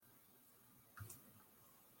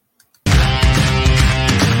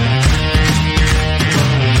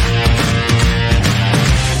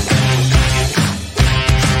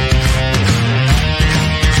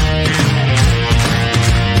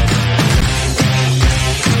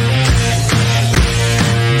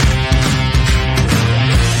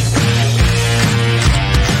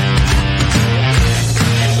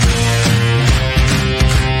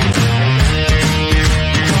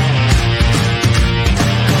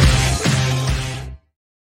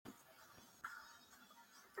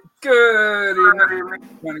Good evening.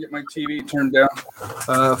 I'm trying to get my TV turned down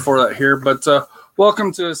for that here. But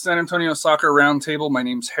welcome to San Antonio Soccer Roundtable. My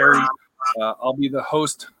name's Harry. I'll be the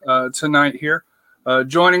host tonight here.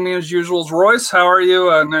 Joining me as usual is Royce. How are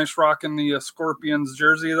you? Nice rocking the Scorpions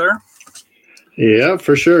jersey there. Yeah,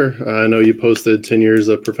 for sure. I know you posted 10 years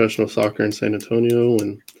of professional soccer in San Antonio,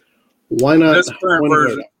 and why not? This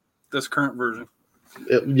current version.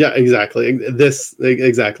 Yeah, exactly. This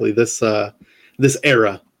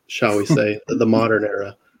era, shall we say, the modern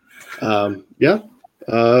era.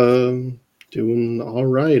 Doing all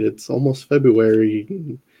right. It's almost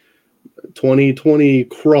February. 2020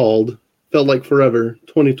 crawled, felt like forever.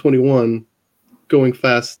 2021 going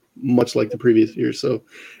fast, much like the previous year. So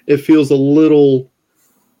it feels a little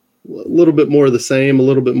bit more of the same, a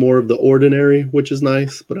little bit more of the ordinary, which is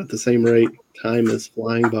nice. But at the same rate, time is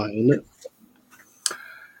flying by, isn't it?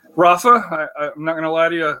 Rafa, I'm not going to lie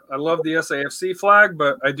to you. I love the SAFC flag,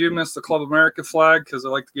 but I do miss the Club America flag because I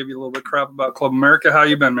like to give you a little bit of crap about Club America. How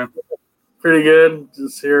you been, man? Pretty good.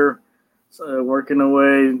 Just here, working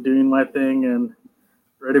away, doing my thing, and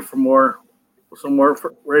ready for more.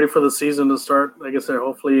 Ready for the season to start. Like I said,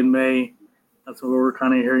 hopefully in May. That's what we're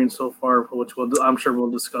kind of hearing so far, which I'm sure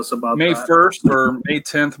we'll discuss about May that. 1st or May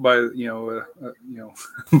 10th by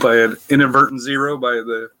by an inadvertent zero by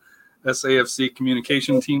the SAFC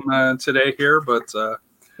communication team today here, but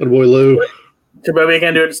good boy Lou. Too bad we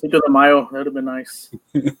can't do it Cinco de Mayo. That would have been nice.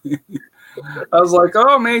 I was like,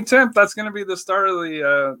 oh, May 10th, that's going to be the start of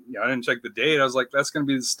the I didn't check the date. I was like, that's going to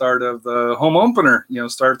be the start of the home opener,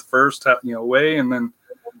 start the first, away, and then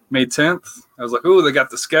May 10th. I was like, oh, they got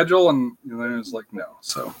the schedule, and then it was like, no.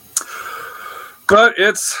 So, but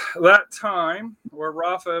it's that time where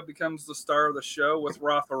Rafa becomes the star of the show with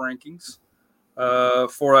Rafa rankings.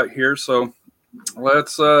 For right here, so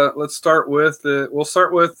let's start with we'll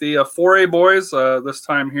start with the 4A boys this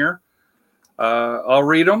time here. I'll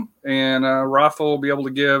read them, and Rafa will be able to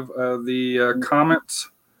give the comments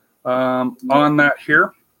on that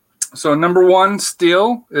here. So number 1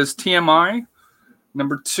 still is TMI.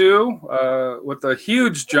 Number 2 with a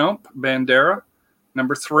huge jump, Bandera.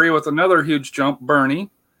 Number 3 with another huge jump, Bernie.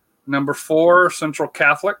 Number 4, Central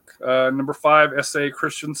Catholic. Number 5, S.A.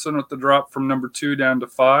 Christensen with the drop from number 2 down to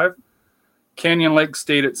 5. Canyon Lake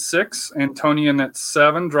stayed at 6. Antonian at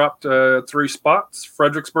 7, dropped 3 spots.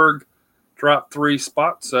 Fredericksburg dropped 3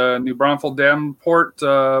 spots. New Braunfels Davenport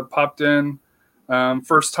popped in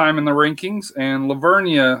first time in the rankings. And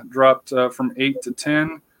Lavernia dropped from 8 to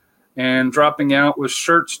 10. And dropping out was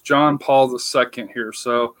Schertz John Paul II here.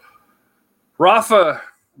 So, Rafa,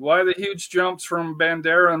 why the huge jumps from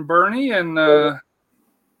Bandera and Bernie? And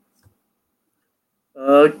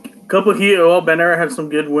Bandera had some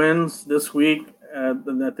good wins this week. I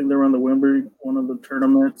think they were on the Wimber, one of the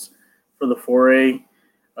tournaments for the 4A.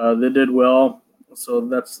 They did well, so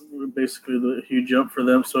that's basically the huge jump for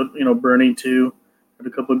them. So Bernie too had a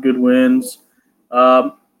couple of good wins.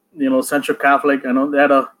 Central Catholic, I know they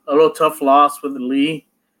had a little tough loss with Lee.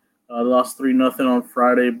 They lost 3-0 on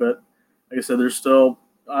Friday, but like I said, they're still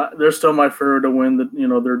my favorite to win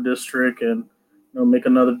their district and make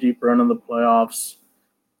another deep run in the playoffs.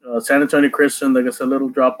 San Antonio Christian, like I said, a little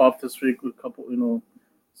drop off this week with a couple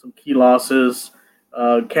some key losses.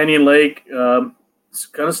 Canyon Lake kind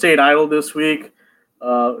of stayed idle this week.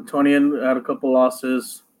 Antonian had a couple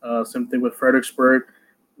losses. Same thing with Fredericksburg.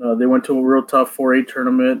 They went to a real tough 4A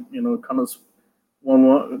tournament. Kind of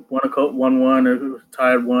won one, or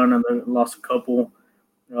tied one, and then lost a couple.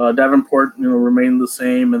 Davenport, remained the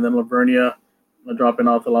same, and then Lavernia dropping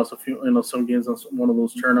off. They lost a few, some games on one of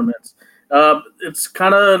those tournaments. It's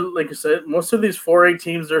kind of like I said, most of these 4A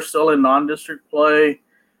teams, they're still in non-district play.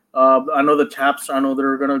 I know the Taps. I know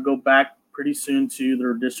they're going to go back pretty soon to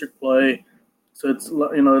their district play. So it's a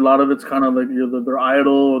lot of it's kind of like either they're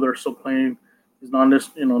idle or they're still playing these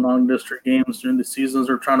non-district games during the seasons.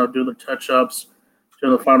 They're trying to do the touch-ups to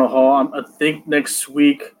the final haul. I think next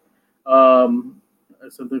week. I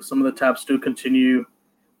think some of the Taps do continue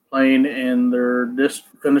playing in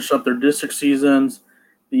finish up their district seasons.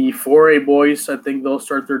 The 4A boys, I think they'll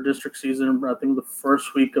start their district season, I think the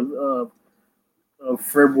first week of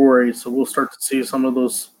February. So we'll start to see some of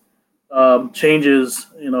those changes,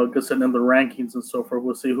 in the rankings and so forth.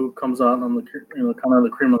 We'll see who comes out on the, kind of the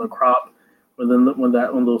cream of the crop in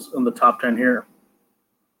the top 10 here.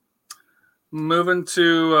 Moving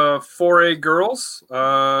to 4A girls,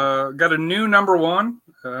 got a new number 1.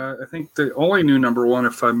 I think the only new number 1,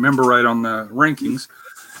 if I remember right on the rankings.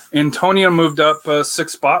 Antonia moved up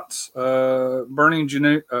 6 spots. Bernie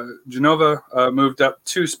Genova moved up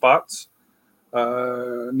 2 spots.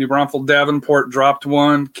 New Braunfels Davenport dropped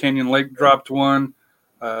 1. Canyon Lake dropped 1.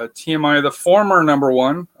 TMI, the former number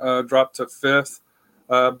one, dropped to 5th.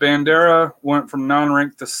 Bandera went from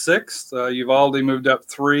non-ranked to 6th. Uvalde moved up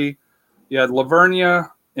 3. You had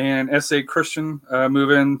Lavernia and SA Christian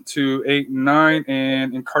move into 8 and 9,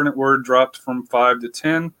 and Incarnate Word dropped from 5 to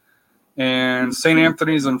 10. And St.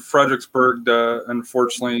 Anthony's and Fredericksburg,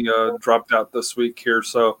 unfortunately, dropped out this week here.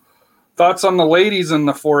 So, thoughts on the ladies in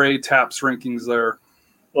the 4A TAPS rankings there?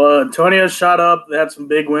 Well, Antonio shot up. They had some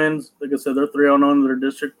big wins. Like I said, they're 3-0 in their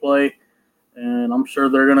district play, and I'm sure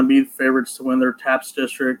they're going to be favorites to win their TAPS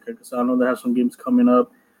district because I know they have some games coming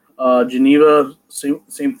up. Geneva,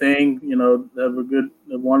 same thing. You know,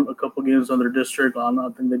 they won a couple games on their district. I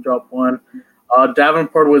think they dropped one.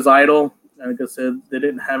 Davenport was idle. Like I said, they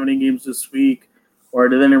didn't have any games this week, or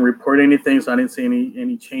they didn't report anything, so I didn't see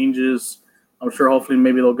any changes. I'm sure hopefully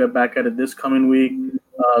maybe they'll get back at it this coming week.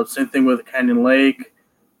 Same thing with Canyon Lake.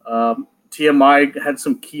 TMI had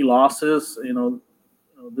some key losses,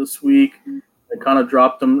 this week. They kind of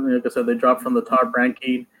dropped them. Like I said, they dropped from the top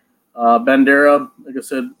ranking. Bandera, like I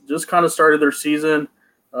said, just kind of started their season.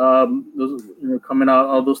 Coming out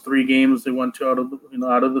all those 3 games, they won 2 out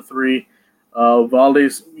of the 3.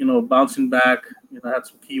 Valdes, bouncing back, had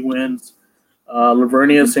some key wins.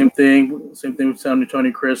 Lavernia, same thing with San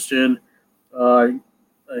Antonio Christian.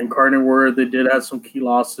 Incarnate Word, they did have some key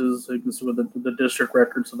losses. You can see with the district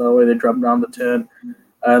record, so that way they dropped down to 10.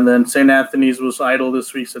 And then St. Anthony's was idle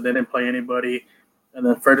this week, so they didn't play anybody. And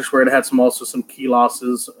then Fredericksburg had some key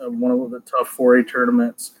losses of one of the tough 4A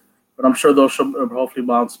tournaments. But I'm sure they'll hopefully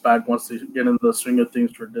bounce back once they get into the swing of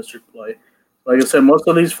things for district play. Like I said, most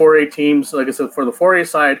of these 4A teams, like I said, for the 4A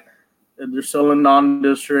side, they're still in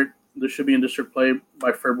non-district. They should be in district play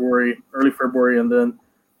by early February, and then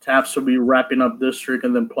TAPS will be wrapping up district,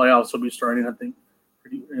 and then playoffs will be starting, I think,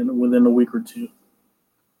 within a week or 2.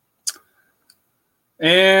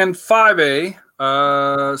 And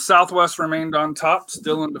 5A, Southwest remained on top,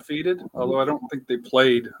 still undefeated, although I don't think they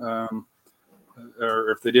played,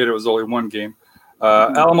 or if they did, it was only 1 game.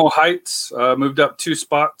 Alamo Heights moved up 2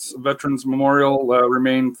 spots. Veterans Memorial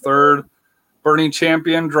remained 3rd. Burning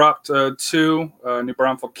Champion dropped 2. New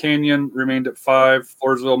Braunfels Canyon remained at 5.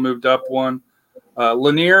 Floresville moved up 1.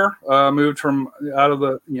 Lanier moved from out of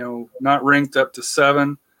the not ranked up to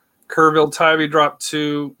 7. Kerrville Tivy dropped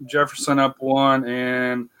 2. Jefferson up 1,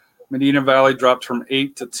 and Medina Valley dropped from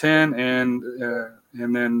 8 to 10. And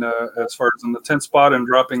then as far as in the 10th spot and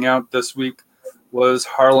dropping out this week was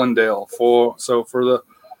Harlandale. For the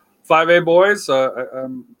 5A boys,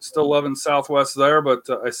 I'm still loving Southwest there, but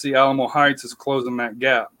I see Alamo Heights is closing that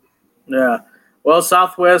gap. Yeah. Well,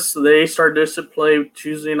 Southwest, they start district play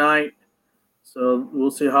Tuesday night, so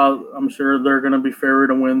we'll see how. I'm sure they're going to be favored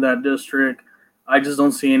to win that district. I just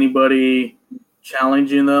don't see anybody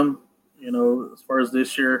challenging them, as far as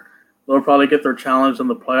this year. They'll probably get their challenge in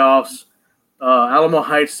the playoffs. Alamo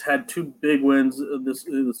Heights had 2 big wins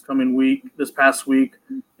this past week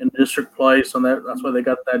in district play, so that's why they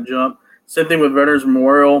got that jump. Same thing with Veterans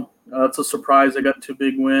Memorial. It's a surprise they got 2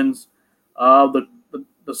 big wins. The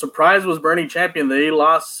surprise was Burning Champion. They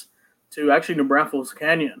lost to actually New Braunfels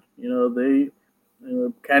Canyon.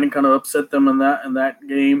 Canyon kind of upset them in that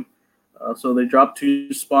game, so they dropped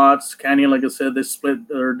 2 spots. Canyon, like I said, they split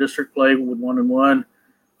their district play with 1-1.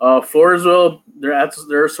 Floresville,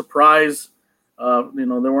 they're a surprise. They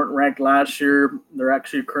weren't ranked last year. They're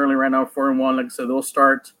actually currently right now 4-1. Like I said, they'll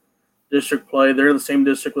start district play. They're in the same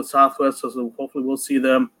district with Southwest, so hopefully we'll see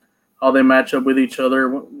them, how they match up with each other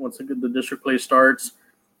once the district play starts.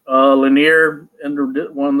 Lanier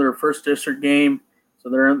won their first district game, so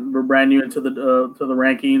they're brand new into the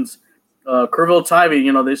rankings. Kerrville Tivy,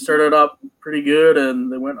 they started up pretty good,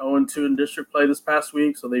 and they went 0-2 in district play this past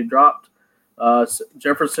week, so they dropped.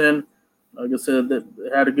 Jefferson, like I said, that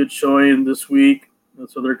had a good showing this week, and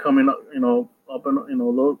so they're coming up, up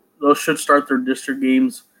and those should start their district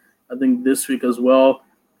games, I think, this week as well.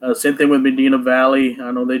 Same thing with Medina Valley.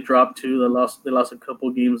 I know they dropped 2. They lost a couple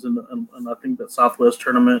games in I think the Southwest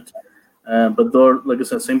tournament, but they're, like I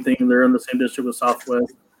said, same thing. They're in the same district with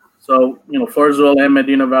Southwest. So Floresville and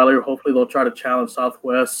Medina Valley, hopefully they'll try to challenge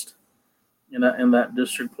Southwest in that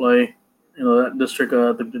district play. That district,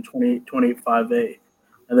 the 2025A.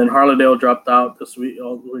 And then Harlandale dropped out this week.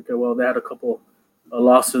 Well, they had a couple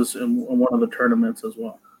losses in one of the tournaments as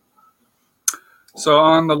well. So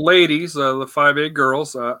on the ladies, the 5A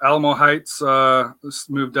girls, Alamo Heights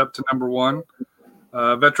moved up to number 1.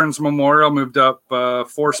 Veterans Memorial moved up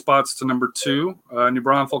 4 spots to number 2. New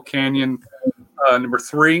Braunfels Canyon, number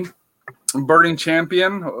 3. Burning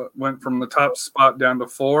Champion went from the top spot down to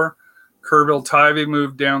 4. Kerrville Tivy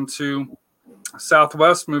moved down to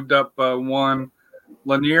Southwest, moved up 1.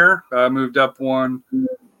 Lanier moved up 1.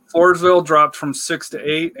 Floresville dropped from 6 to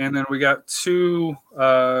 8, and then we got two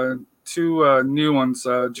new ones,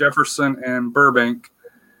 Jefferson and Burbank.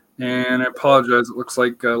 And I apologize. It looks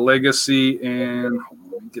like Legacy and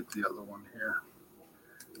let me get the other one here.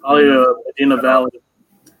 Medina Valley.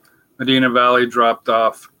 Medina Valley dropped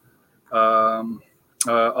off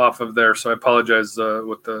of there, so I apologize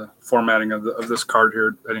with the formatting of this card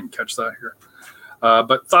here. I didn't catch that here.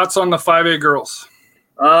 But thoughts on the 5A girls?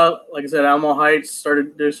 Like I said, Alamo Heights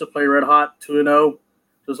started to play red hot, 2-0,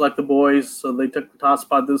 just like the boys. So they took the top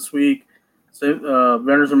spot this week. So,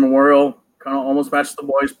 Veterans Memorial kind of almost matched the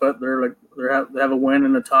boys, but they have a win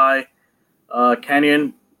and a tie.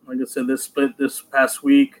 Canyon, like I said, they split this past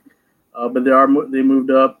week, but they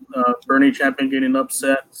moved up. Bernie Champion getting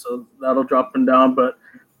upset, so that'll drop them down.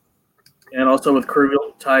 And also with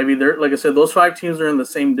Kerrville, Tybee, like I said, those 5 teams are in the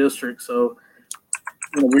same district, so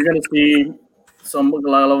we're going to see a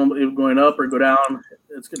lot of them going up or go down.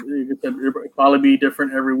 It'll probably be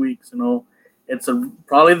different every week. It's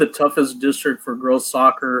probably the toughest district for girls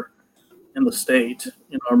soccer in the state.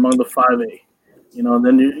 Among the 5A.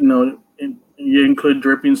 Then you include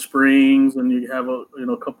Dripping Springs, and you have a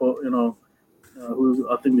couple. Who's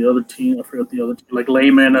I think the other team? I forgot the other team. Like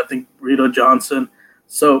Lehman, I think Rito Johnson.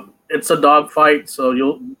 So it's a dogfight. So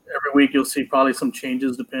every week you'll see probably some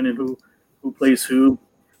changes depending who plays who.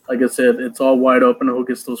 Like I said, it's all wide open who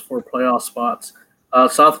gets those 4 playoff spots.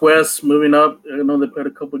 Southwest moving up. I know they played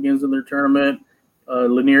a couple games in their tournament.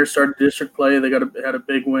 Lanier started district play. They had a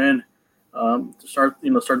big win to start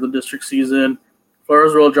the district season.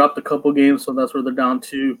 Floresville dropped a couple games, so that's where they're down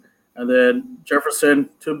to. And then Jefferson,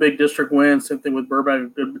 2 big district wins. Same thing with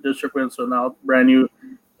Burbank, good district win. So now brand new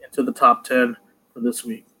into the top 10 for this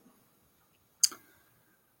week.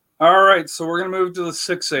 All right, so we're going to move to the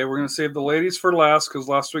 6A. We're going to save the ladies for last because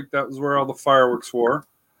last week that was where all the fireworks were.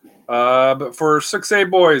 But for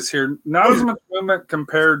 6A boys here, not as much movement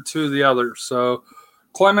compared to the others. So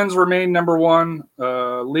Clemens remained number 1,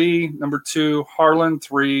 Lee number 2, Harlan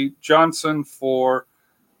 3, Johnson 4.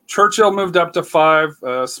 Churchill moved up to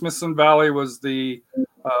 5. Smithson Valley was the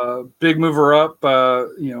big mover up,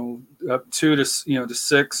 up 2 to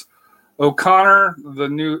 6. O'Connor, the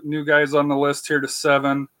new guys on the list here, to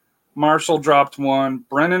 7. Marshall dropped 1.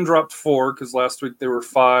 Brennan dropped 4 because last week they were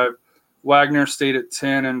 5. Wagner stayed at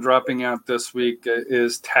 10, and dropping out this week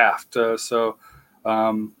is Taft.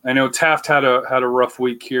 I know Taft had a rough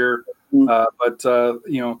week here, but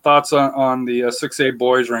thoughts on the 6A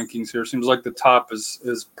boys rankings here? Seems like the top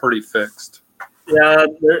is pretty fixed. Yeah,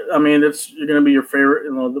 you're going to be your favorite.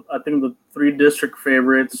 I think the 3 district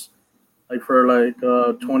favorites, like for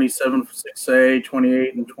 27 for 6A,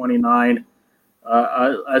 28, and 29.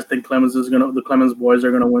 I think the Clemens boys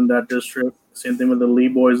are gonna win that district. Same thing with the Lee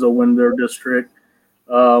boys; they'll win their district.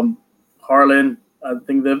 Harlan, I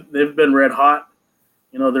think they've been red hot.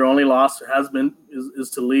 Their only loss is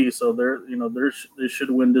to Lee, so they should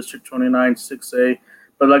win District 29 6A.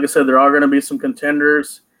 But like I said, there are going to be some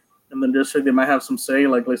contenders in the district. They might have some say,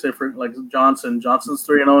 like let's say for Johnson. Johnson's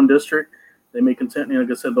 3-0 in district. They may contend. Like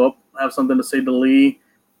I said, they'll have something to say to Lee.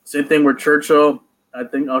 Same thing with Churchill. I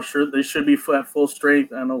think they should be at full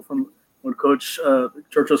strength. I know from when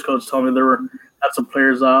Churchill's coach told me had some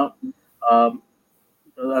players out. I'm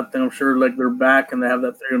sure they're back and they have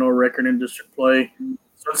that 3-0 record in district play.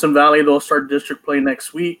 Smithson Valley, they'll start district play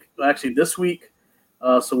next week. Actually, this week.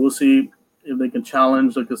 So we'll see if they can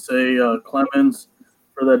challenge, like I say, Clemens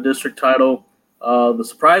for that district title. The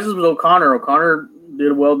surprises with O'Connor. O'Connor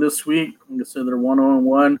did well this week. Like I said, they're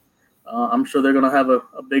 1-1. I'm sure they're going to have a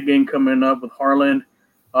big game coming up with Harlan.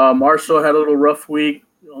 Marshall had a little rough week.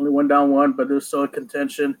 Only went down 1, but there's still a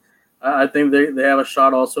contention. I think they have a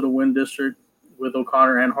shot also to win district with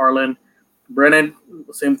O'Connor and Harlan. Brennan,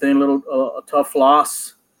 same thing, a tough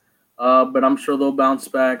loss, but I'm sure they'll bounce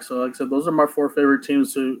back. So like I said, those are my 4 favorite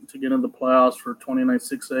teams to get in the playoffs for 29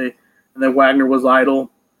 6A. And then Wagner was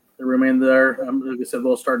idle. They remain there. Like I said,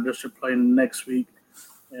 they'll start district play next week.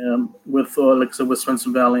 With like I said, with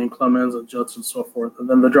Smithson Valley and Clemens and Judson and so forth. And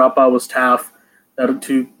then the dropout was Taft. That are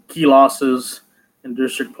 2 key losses in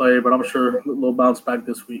district play, but I'm sure they'll bounce back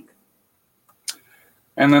this week.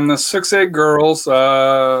 And then the 6A girls,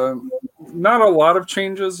 not a lot of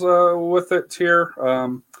changes with it here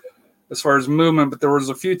as far as movement, but there was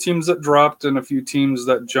a few teams that dropped and a few teams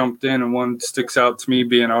that jumped in, and one sticks out to me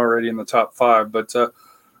being already in the top 5. But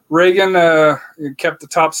Reagan kept the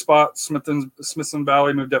top spot. Smithson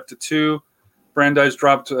Valley moved up to 2. Brandeis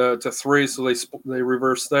dropped to 3, so they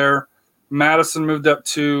reversed there. Madison moved up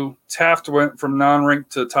 2. Taft went from non-ranked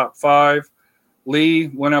to top 5. Lee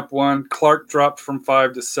went up 1. Clark dropped from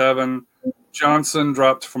 5 to 7. Johnson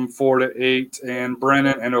dropped from 4 to 8, and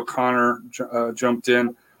Brennan and O'Connor jumped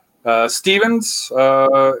in. Stevens,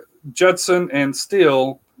 Judson, and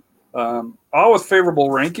Steele, all with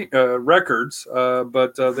favorable ranking records,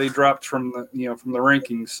 but they dropped from the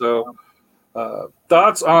rankings. So,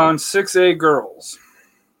 thoughts on 6A girls?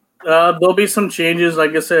 There'll be some changes.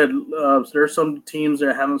 Like I said, there's some teams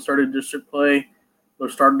that haven't started district play. They're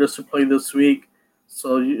starting district play this week.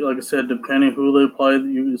 So, like I said, depending who they play,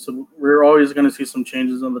 we're always going to see some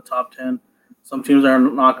changes in the top 10. Some teams are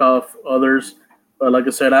knock off others. But like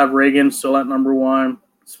I said, I have Reagan still at number 1.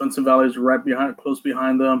 Spencer Valley is right behind, close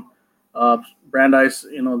behind them. Brandeis,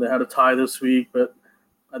 they had a tie this week, but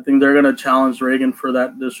I think they're going to challenge Reagan for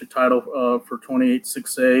that district title for 28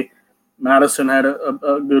 6A. Madison had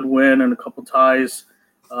a good win and a couple ties.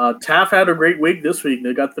 Taft had a great week this week.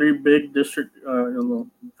 They got 3 big district,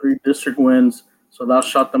 3 district wins, so that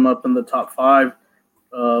shot them up in the top 5.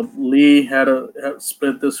 Lee had a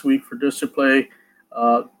split this week for district play.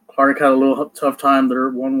 Clark had a little tough time.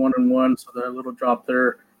 They're 1-1-1, so they're a little drop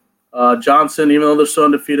there. Johnson, even though they're still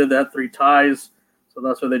undefeated, they had 3 ties, so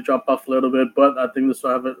that's why they dropped off a little bit. But I think this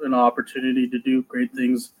will have an opportunity to do great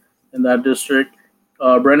things in that district.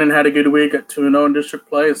 Brennan had a good week at 2-0 in district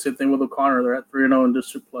play. Same thing with O'Connor. They're at 3-0 in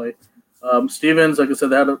district play. Stevens, like I said,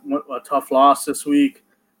 they had a tough loss this week.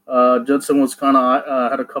 Judson was kind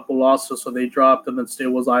of had a couple losses, so they dropped, and then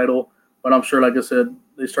Steele was idle. But I'm sure, like I said,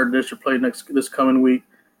 they start district play this coming week.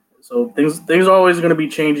 So things are always going to be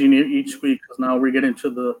changing each week because now we're getting to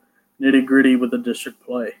the nitty-gritty with the district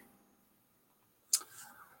play.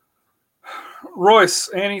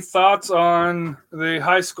 Royce, any thoughts on the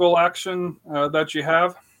high school action that you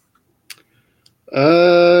have?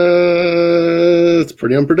 It's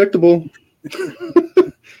pretty unpredictable.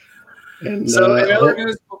 And any other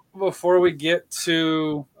news before we get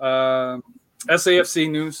to SAFC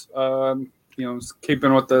news?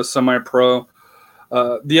 Keeping with the semi-pro.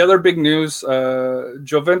 The other big news: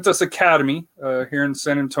 Juventus Academy here in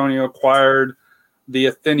San Antonio acquired the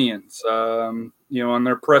Athenians. On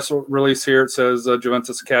their press release here, it says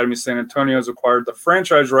Juventus Academy San Antonio has acquired the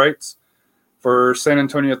franchise rights for San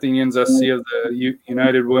Antonio Athenians SC of the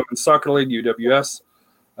United Women's Soccer League, UWS.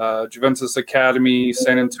 Juventus Academy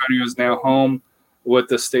San Antonio is now home with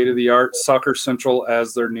the state-of-the-art Soccer Central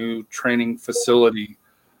as their new training facility.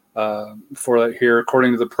 For that here,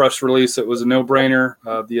 according to the press release, it was a no-brainer.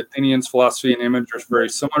 The Athenians' philosophy and image are very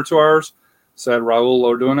similar to ours, said Raul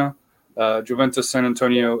Orduna. Juventus San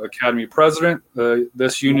Antonio Academy president.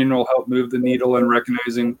 This union will help move the needle in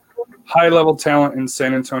recognizing high-level talent in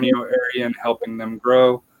San Antonio area and helping them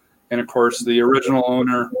grow. And, of course, the original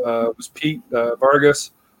owner was Pete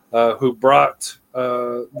Vargas, who brought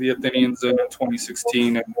the Athenians in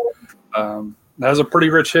 2016 and has a pretty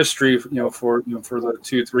rich history, for the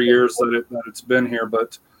 2-3 years that it's been here.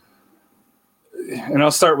 And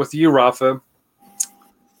I'll start with you, Rafa.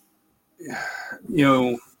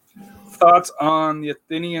 Thoughts on the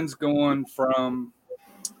Athenians going from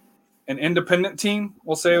an independent team,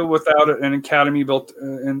 we'll say, without an academy built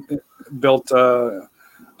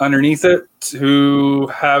underneath it, to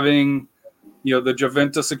having the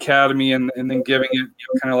Juventus Academy and then giving it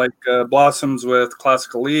kind of like Blossoms with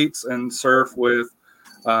Classic Elites and Surf with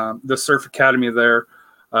the Surf Academy there.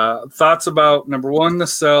 Thoughts about, number one, the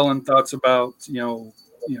sell, and thoughts about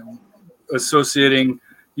associating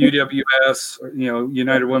UWS,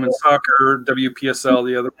 United Women's Soccer, WPSL,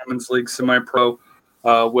 the other women's league, semi-pro,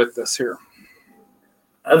 with this here.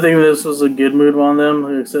 I think this was a good move on them.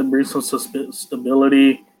 Like I said, bring some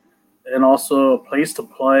stability and also a place to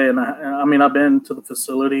play. And I've been to the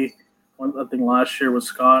facility, I think last year with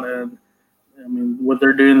Scott, and what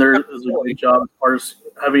they're doing there is a great job as far as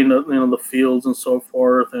having the fields and so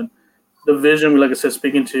forth, and the vision. Like I said,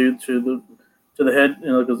 speaking to the head,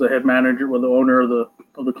 because the head manager or the owner of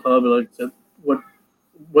the club, like I said,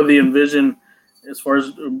 what they envision as far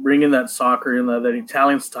as bringing that soccer and that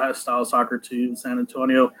Italian style soccer to San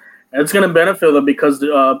Antonio. And it's going to benefit them because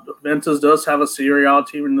Juventus does have a Serie A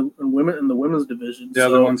team in the women's division. Yeah,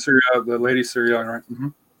 the ladies Serie A, right? Mm-hmm.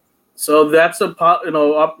 So that's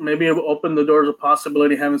maybe open the doors of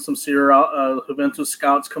possibility having some Serie A Juventus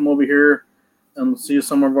scouts come over here and see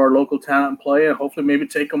some of our local talent play, and hopefully maybe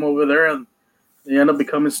take them over there and they end up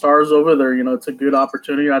becoming stars over there. It's a good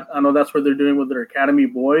opportunity. I know that's what they're doing with their academy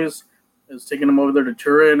boys, is taking them over there to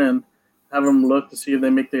Turin and have them look to see if they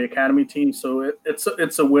make the academy team. So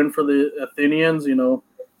it's a win for the Athenians,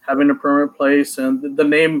 having a permanent place, and the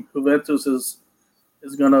name Juventus is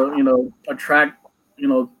going to attract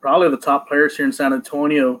probably the top players here in San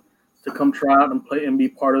Antonio to come try out and play and be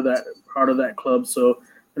part of that club. So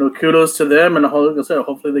kudos to them, and like I said,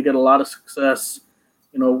 hopefully they get a lot of success,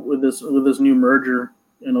 with this new merger,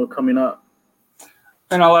 coming up.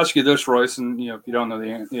 And I'll ask you this, Royce, and if you don't know the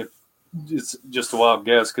answer, if it's just a wild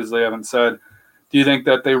guess because they haven't said, do you think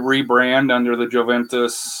that they rebrand under the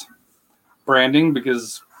Juventus branding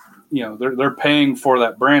because they're paying for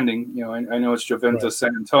that branding? I know it's Juventus right.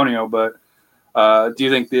 San Antonio, but do you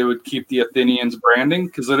think they would keep the Athenians branding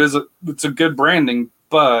because it's a good branding,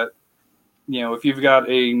 but if you've got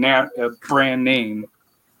a brand name.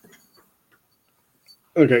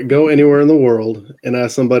 Okay, go anywhere in the world and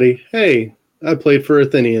ask somebody, hey, I played for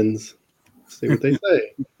Athenians. See what they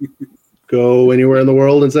say. Go anywhere in the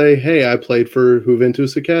world and say, hey, I played for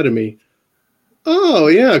Juventus Academy. Oh,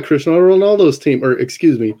 yeah, Cristiano Ronaldo's team, or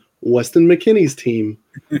excuse me, Weston McKennie's team.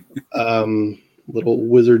 Little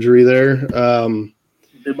wizardry there.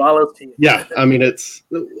 Dybala's team. Yeah, I mean,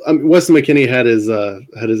 Weston McKennie had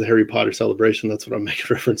his Harry Potter celebration. That's what I'm making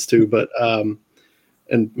reference to. But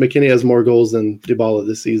and McKennie has more goals than Dybala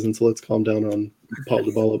this season, so let's calm down on Paul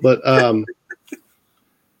Dybala. But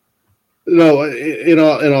no, in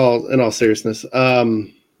all seriousness,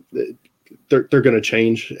 they're going to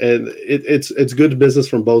change, and it's good business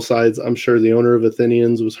from both sides. I'm sure the owner of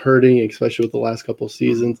Athenians was hurting, especially with the last couple of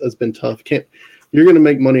seasons. It's been tough. You're going to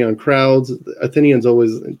make money on crowds. Athenians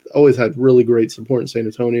always had really great support in San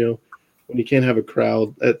Antonio. When you can't have a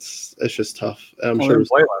crowd, it's just tough. I'm sure they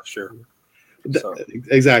played last year. So.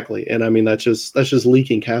 Exactly, and I mean that's just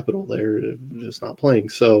leaking capital there, just not playing.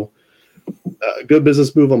 So, good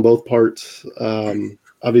business move on both parts.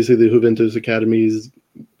 Obviously, the Juventus Academy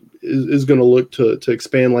is going to look to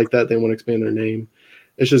expand like that. They want to expand their name.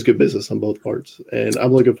 It's just good business on both parts, and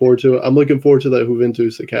I'm looking forward to it. I'm looking forward to that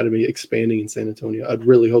Juventus Academy expanding in San Antonio. I'd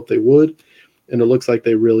really hope they would, and it looks like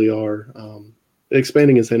they really are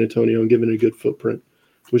expanding in San Antonio and giving it a good footprint,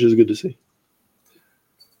 which is good to see.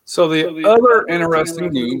 So the other interesting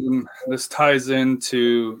news, and this ties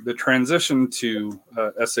into the transition to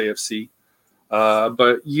SAFC,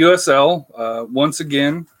 but USL once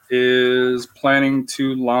again is planning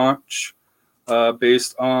to launch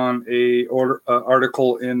based on a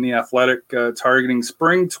article in The Athletic targeting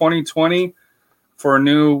spring 2020 for a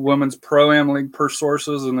new women's Pro-Am league per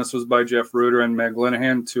sources, and this was by Jeff Reuter and Meg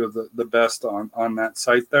Linehan, two of the best on that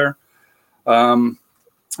site there.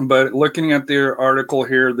 But looking at their article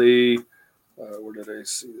here, where did I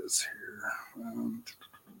see this here?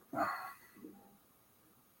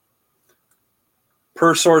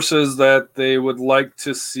 Per sources that they would like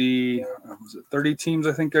to see, was it 30 teams?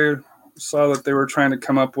 I think I saw that they were trying to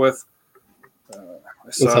come up with. I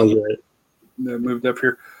saw that sounds right. They moved up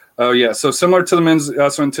here. Oh, yeah. So similar to the men's, it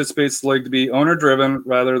also anticipates the league to be owner-driven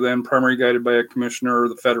rather than primarily guided by a commissioner or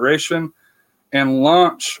the federation, and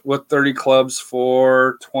launch with 30 clubs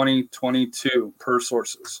for 2022 per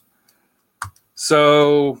sources.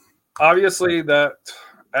 So obviously that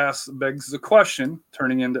begs the question,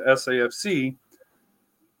 turning into SAFC,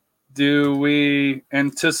 do we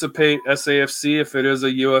anticipate SAFC, if it is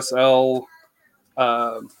a USL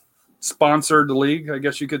sponsored league, I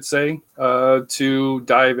guess you could say, to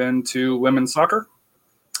dive into women's soccer?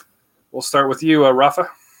 We'll start with you, Rafa.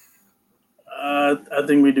 I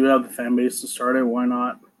think we do have the fan base to start it. Why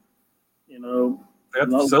not? We have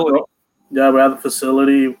the facility. Yeah, we have the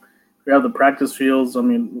facility. We have the practice fields. I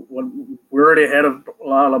mean, we're already ahead of a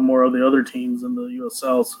lot more of the other teams in the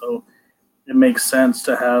USL, so it makes sense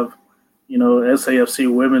to have,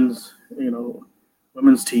 SAFC women's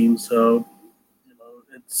team. So,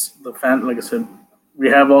 it's the fan. Like I said, we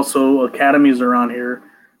have also academies around here,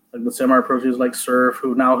 like the semi-pro teams like Surf,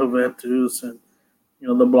 who now Juventus, and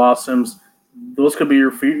the Blossoms. Those could be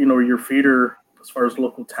your feeder as far as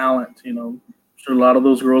local talent. I'm sure a lot of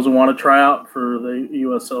those girls will want to try out for the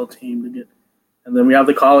USL team to get. And then we have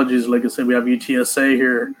the colleges, like I said, we have UTSA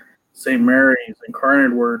here, St. Mary's, and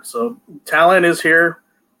Carnarvon. So talent is here.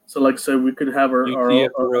 So like I said, we could have our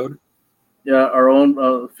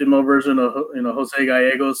own female version of Jose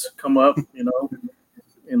Gallegos come up.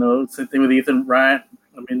 Same thing with Ethan Bryant.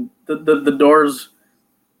 I mean, the doors,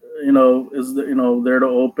 is there to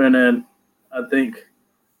open, and I think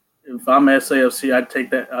if I'm SAFC, I'd take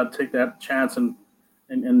that chance and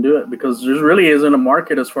do it, because there really isn't a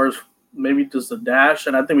market as far as maybe just the Dash,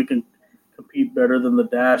 and I think we can compete better than the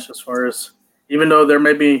Dash as far as, even though there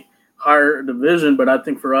may be higher division, but I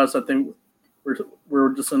think for us, I think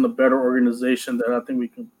we're just in a better organization that I think we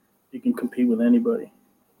can compete with anybody.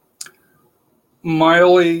 My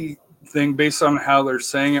only thing, based on how they're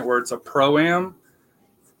saying it, where it's a Pro-Am,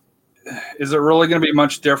 is it really going to be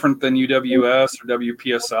much different than UWS or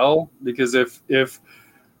WPSL? Because if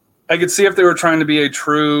I could see if they were trying to be a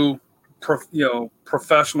true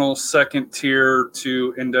professional second tier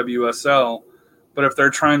to NWSL, but if they're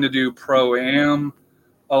trying to do pro-am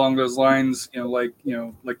along those lines, like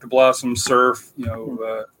the Blossom Surf,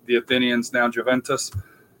 the Athenians, now Juventus.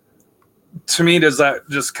 To me, does that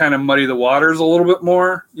just kind of muddy the waters a little bit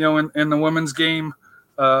more, in the women's game?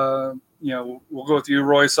 We'll go with you,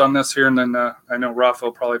 Royce, on this here, and then I know Rafa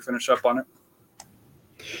will probably finish up on it.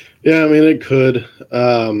 Yeah, I mean, it could.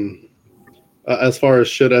 As far as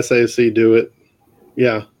should SAFC do it,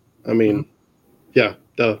 yeah. I mean, yeah,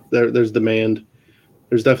 there's demand.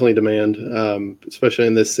 There's definitely demand, especially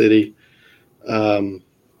in this city. One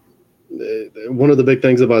of the big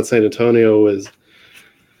things about San Antonio is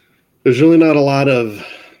there's really not a lot of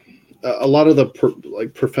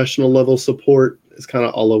the professional level support is kind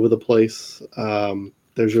of all over the place.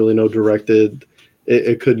 There's really no directed.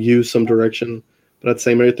 It could use some direction, but at the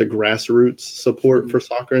same rate, the grassroots support for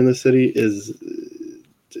soccer in the city is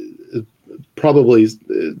probably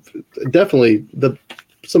definitely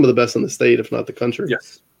some of the best in the state, if not the country.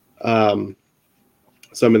 Yes.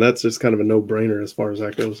 So I mean, that's just kind of a no-brainer as far as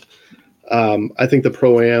that goes. I think the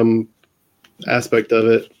pro-am aspect of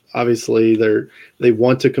it, obviously they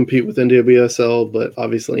want to compete with NWSL, but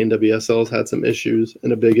obviously NWSL's had some issues,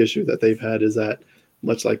 and a big issue that they've had is that,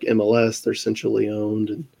 much like MLS, they're centrally owned,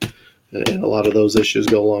 and a lot of those issues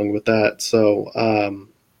go along with that. So,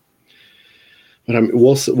 but I mean,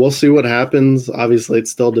 we'll see what happens. Obviously, it's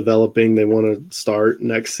still developing. They want to start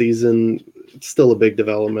next season. It's still a big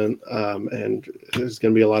development, and there's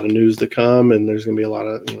going to be a lot of news to come, and there's going to be a lot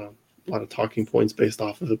of talking points based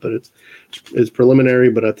off of it. But it's preliminary,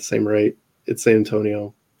 but at the same rate, it's San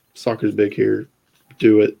Antonio. Soccer's big here.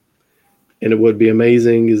 Do it. And it would be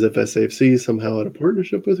amazing is if SAFC somehow had a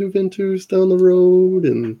partnership with Juventus down the road,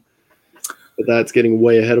 but that's getting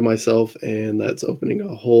way ahead of myself, and that's opening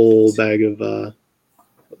a whole bag of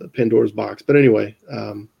Pandora's box. But anyway,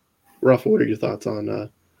 Rafa, what are your thoughts on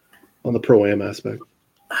the pro-am aspect?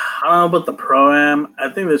 I don't know about the pro-am. I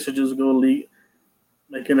think they should just go make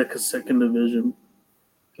it a second division.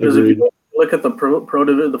 Because if you look at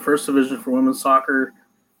the first division for women's soccer,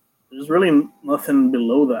 there's really nothing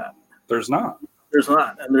below that. There's not,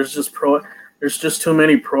 and there's just too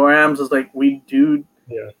many pro-ams. It's like you're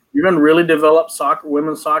going to really develop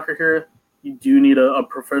women's soccer here. You do need a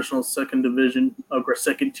professional second division or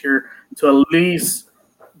second tier to at least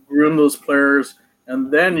groom those players,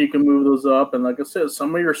 and then you can move those up. And like I said,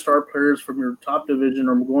 some of your star players from your top division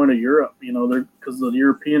are going to Europe. Because the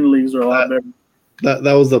European leagues are a lot better.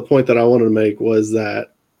 That was the point that I wanted to make, was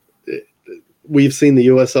that we've seen the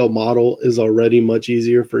USL model is already much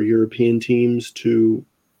easier for European teams to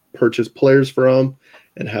purchase players from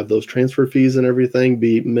and have those transfer fees and everything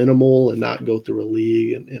be minimal and not go through a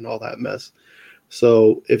league and all that mess.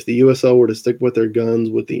 So if the USL were to stick with their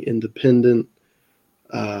guns with the independent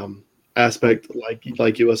aspect like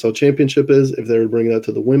USL Championship is, if they were to bring that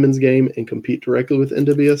to the women's game and compete directly with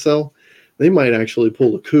NWSL, they might actually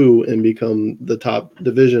pull a coup and become the top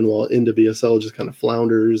division, while NWSL just kind of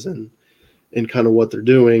flounders and kind of what they're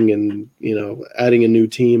doing, and adding a new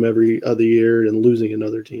team every other year and losing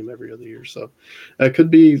another team every other year. So that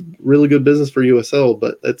could be really good business for USL,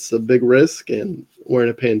 but it's a big risk, and we're in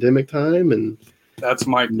a pandemic time, and that's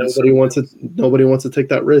my nobody wants to take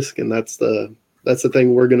that risk, and that's the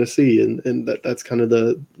thing we're going to see, and that's kind of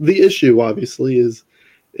the issue. Obviously, is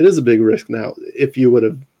it is a big risk now. If you would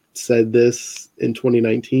have said this in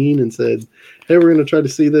 2019 and said, "Hey, we're going to try to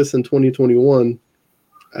see this in 2021."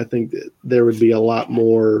 I think that there would be a lot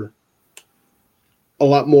more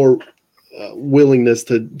willingness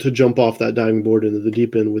to jump off that diving board into the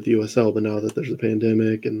deep end with USL. But now that there's a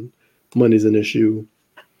pandemic and money's an issue,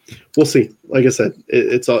 we'll see. Like I said,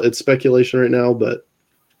 it's speculation right now, but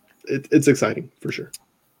it's exciting for sure.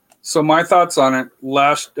 So my thoughts on it,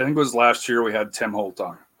 I think it was last year, we had Tim Holt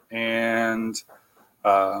on, and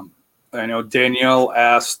I know Danielle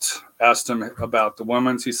asked him about the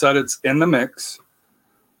women's. He said it's in the mix.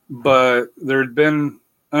 But there had been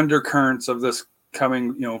undercurrents of this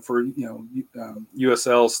coming, for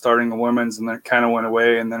USL starting the women's, and then it kind of went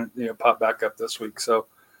away, and then it popped back up this week. So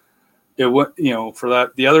it went, for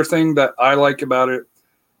that. The other thing that I like about it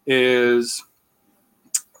is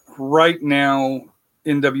right now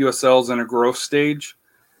NWSL's in a growth stage.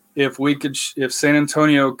 If San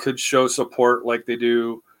Antonio could show support like they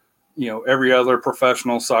do, every other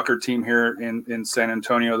professional soccer team here in San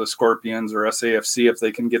Antonio, the Scorpions or SAFC, if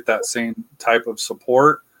they can get that same type of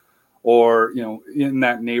support or, in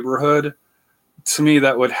that neighborhood, to me,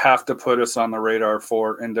 that would have to put us on the radar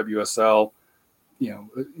for NWSL,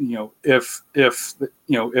 if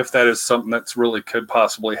that is something that's really could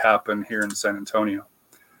possibly happen here in San Antonio.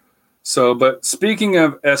 So, but speaking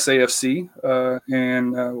of SAFC, I'm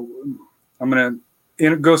going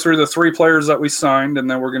to go through the 3 players that we signed, and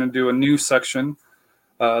then we're going to do a new section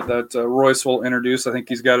that Royce will introduce. I think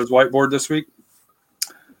he's got his whiteboard this week.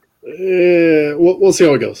 We'll see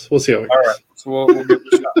how it goes. All right, so we'll give it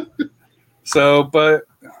a shot. So, but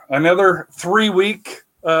another 3-week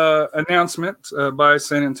announcement by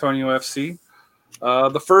San Antonio FC.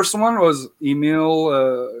 The first one was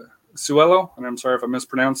Emil Suelo, and I'm sorry if I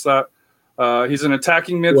mispronounced that. He's an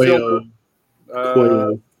attacking midfielder,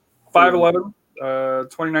 5'11",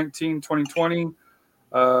 2019, 2020.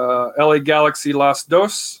 LA Galaxy Las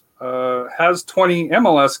Dos, has 20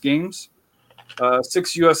 MLS games,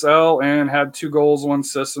 6 USL, and had 2 goals, 1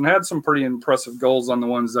 assist, and had some pretty impressive goals on the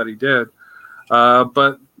ones that he did.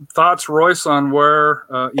 But thoughts, Royce, on where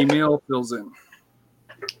Emil fills in?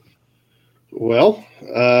 Well,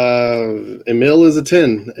 Emil is a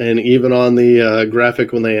 10, and even on the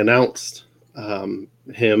graphic when they announced him,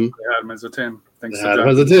 they had him as a 10. They had him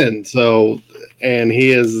as a 10. So, and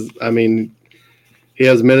he is, I mean, he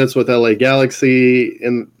has minutes with LA Galaxy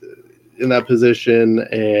in that position,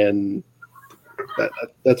 and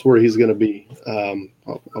that's where he's going to be.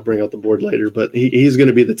 I'll bring out the board later, but he's going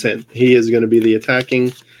to be the 10. He is going to be the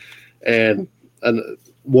attacking, and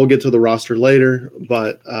we'll get to the roster later,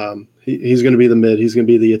 but he's going to be the mid. He's going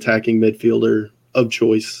to be the attacking midfielder of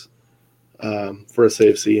choice for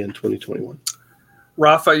SAFC in 2021.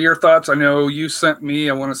 Rafa, your thoughts? I know you sent me,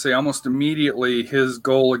 I want to say almost immediately, his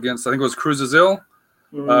goal against, I think it was Cruz Azul,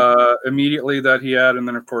 immediately that he had. And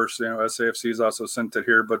then, of course, SAFC has also sent it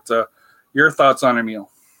here. But your thoughts on Emil?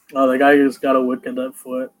 Oh, the guy who's got a wicked left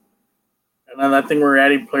foot. And then I think we're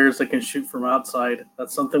adding players that can shoot from outside.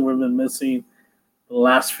 That's something we've been missing the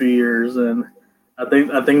last few years. And I think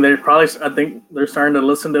they're starting to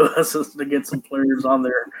listen to us to get some players on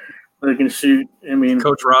there that can shoot. I mean,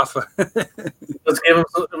 Coach Rafa. Let's give him.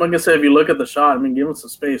 Like I said, if you look at the shot, I mean, give him some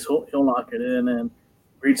space. He'll knock it in, and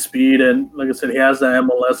great speed. And like I said, he has that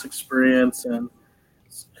MLS experience, and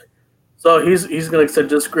so he's going to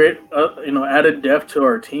just great. Added depth to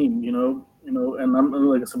our team. And I'm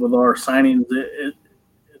like I said, with our signings,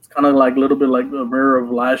 it's kind of like a little bit like the mirror of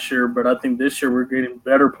last year. But I think this year we're getting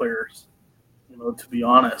better players. To be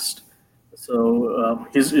honest. So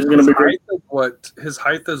he's going to be great. His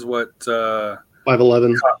height is what 5'11".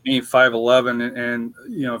 5'11", and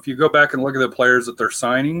if you go back and look at the players that they're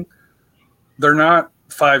signing, they're not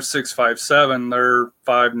 5'6", 5'7". They're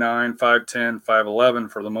 5'9", 5'10",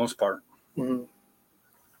 5'11" for the most part. Mm-hmm.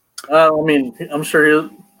 I mean, I'm sure his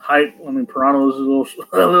height. I mean, Pirano's a little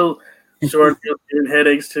short, giving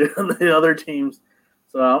headaches to the other teams.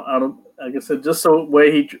 So I don't. Like I said, just the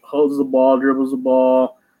way he holds the ball, dribbles the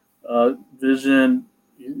ball, vision,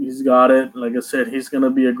 he's got it. Like I said, he's going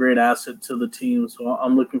to be a great asset to the team. So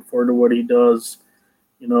I'm looking forward to what he does.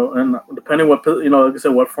 And depending like I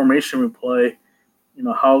said, what formation we play,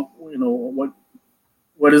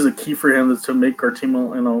 what is the key for him is to make our team,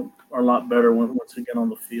 a lot better once we get on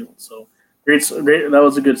the field. So great. That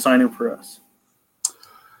was a good signing for us.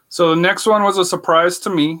 So the next one was a surprise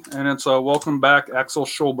to me, and it's a welcome back Axel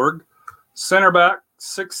Schulberg. Center back,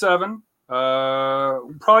 6'7",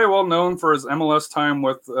 probably well known for his MLS time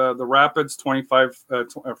with the Rapids, from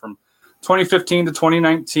 2015 to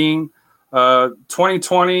 2019.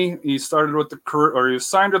 2020, he started with the Crew, or he was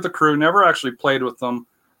signed with the Crew, never actually played with them.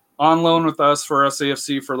 On loan with us for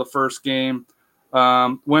SAFC for the first game.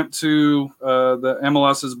 Went to the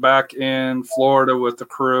MLS's back in Florida with the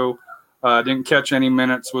Crew. Didn't catch any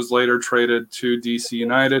minutes, was later traded to DC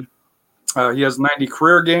United. He has 90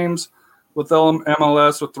 career games with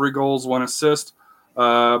MLS with 3 goals, 1 assist.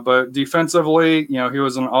 But defensively, he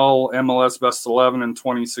was an all MLS best 11 in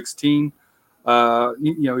 2016.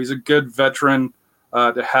 He's a good veteran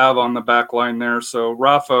to have on the back line there. So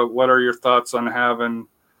Rafa, what are your thoughts on having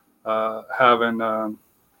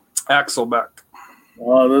Axel back?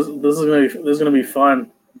 Oh, this is gonna be fun.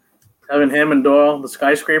 Having him and Doyle, the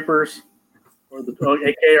skyscrapers, or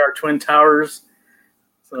aka our twin towers.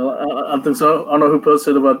 So I think so. I don't know who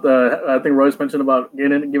posted about that. I think Royce mentioned about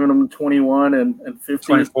giving them 21 and 50.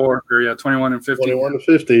 24, or 21 and 50. 21 to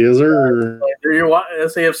 50, is there?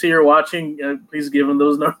 SAFC, you're watching. Please give them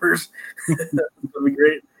those numbers. That'd be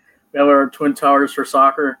great. We have our twin towers for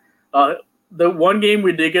soccer. The one game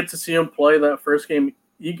we did get to see him play, that first game,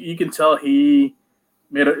 you can tell he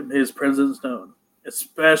made his presence known,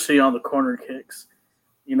 especially on the corner kicks.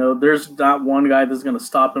 There's not one guy that's going to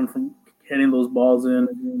stop him from hitting those balls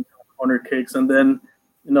in corner kicks. And then,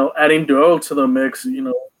 adding Doyle to the mix,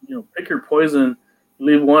 pick your poison,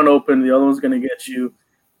 leave one open, the other one's going to get you.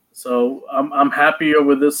 So I'm happy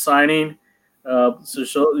with this signing. So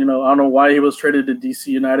show, I don't know why he was traded to DC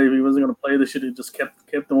United. If he wasn't going to play, they should have just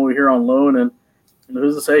kept him over here on loan. And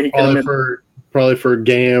who's to say he could have been probably for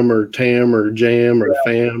GAM or TAM or JAM or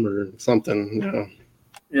FAM or something.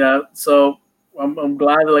 Yeah. So I'm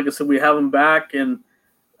glad that, like I said, we have him back, and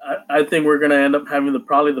I think we're going to end up having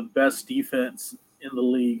probably the best defense in the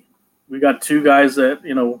league. We got two guys that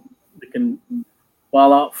that can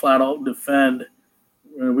flat out defend.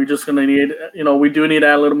 We're just going to need, we do need to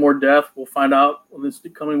add a little more depth. We'll find out in this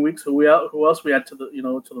coming weeks who else we add to the,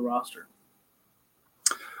 to the roster.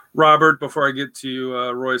 Robert, before I get to you,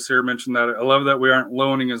 Royce here mentioned that I love that we aren't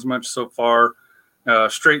loaning as much so far.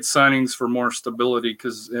 Straight signings for more stability,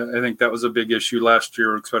 because I think that was a big issue last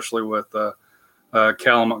year, especially with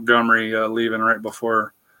Callum Montgomery leaving right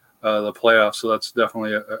before the playoffs. So that's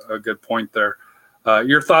definitely a good point there.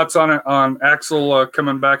 Your thoughts on Axel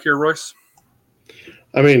coming back here, Royce?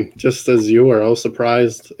 I mean, just as you are, I was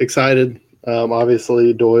surprised, excited.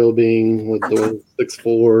 Obviously, Doyle being with Doyle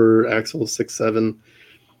 6'4", Axel 6'7".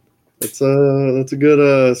 That's a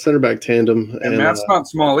good center back tandem. And Matt's not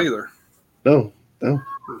small either. No, not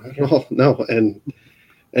at all. No, and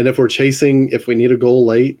if we need a goal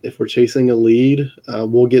late, if we're chasing a lead,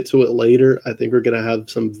 we'll get to it later. I think we're going to have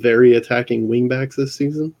some very attacking wingbacks this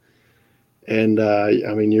season, and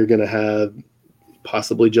you're going to have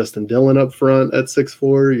possibly Justin Dillon up front at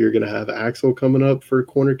 6'4". You're going to have Axel coming up for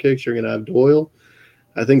corner kicks. You're going to have Doyle.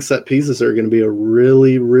 I think set pieces are going to be a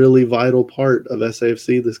really, really vital part of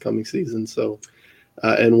SAFC this coming season. So,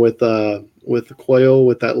 and with Quayle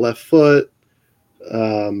with that left foot,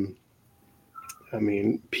 PC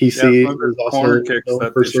is also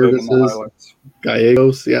known for services.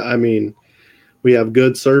 Gallegos, we have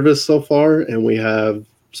good service so far, and we have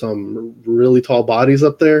some really tall bodies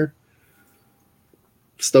up there.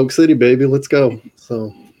 Stoke City, baby, let's go.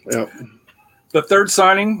 So, yeah. The third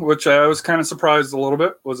signing, which I was kind of surprised a little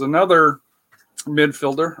bit, was another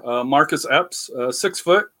midfielder, Marcus Epps, 6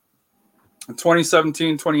 foot,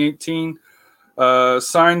 2017, 2018,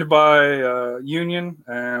 signed by Union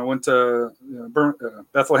and went to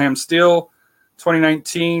Bethlehem Steel.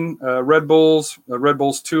 2019, Red Bulls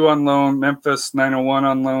 2 on loan, Memphis 901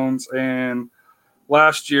 on loans, and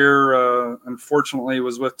last year, unfortunately,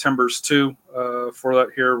 was with Timbers 2 for that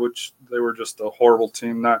here, which they were just a horrible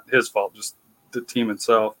team. Not his fault, just the team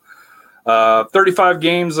itself. 35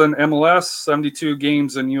 games in MLS, 72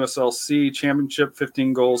 games in USLC Championship,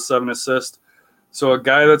 15 goals, 7 assists. So a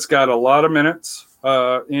guy that's got a lot of minutes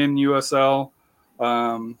in USL.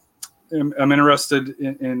 I'm interested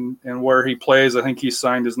in where he plays. I think he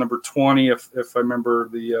signed as number 20, if I remember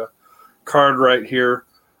the card right here.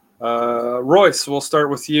 Royce, we'll start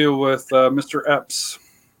with you with Mr. Epps.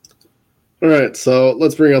 All right, so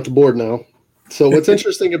let's bring out the board now. So what's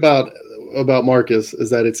interesting about Marcus is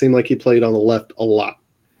that it seemed like he played on the left a lot.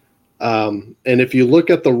 And if you look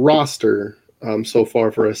at the roster so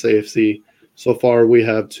far for SAFC, so far we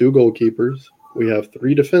have 2 goalkeepers, we have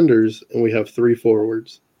 3 defenders, and we have 3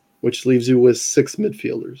 forwards, which leaves you with 6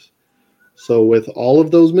 midfielders. So with all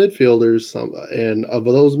of those midfielders, and of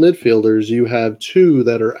those midfielders, you have 2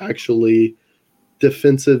 that are actually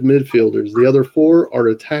defensive midfielders. The other 4 are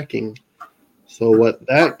attacking. So what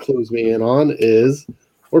that clues me in on is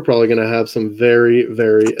we're probably going to have some very,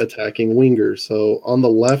 very attacking wingers. So on the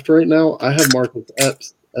left right now, I have Marcus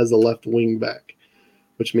Epps as a left wing back,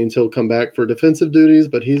 which means he'll come back for defensive duties,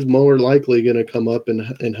 but he's more likely going to come up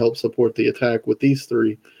and help support the attack with these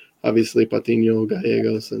 3. Obviously, Patino,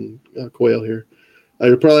 Gallegos, and Quayle here.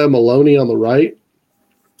 You probably have Maloney on the right.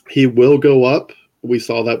 He will go up. We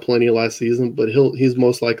saw that plenty last season, but he's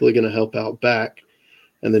most likely going to help out back.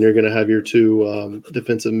 And then you're going to have your 2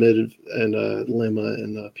 defensive mid and Lima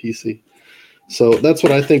and PC. So that's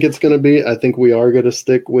what I think it's going to be. I think we are going to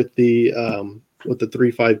stick with the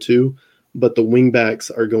 3-5-2, but the wing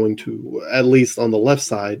backs are going to, at least on the left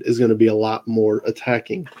side, is going to be a lot more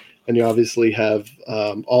attacking. And you obviously have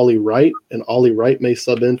Ollie Wright, and Ollie Wright may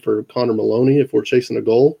sub in for Connor Maloney if we're chasing a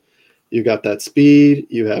goal. You got that speed.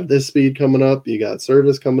 You have this speed coming up. You got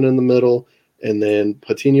Service coming in the middle. And then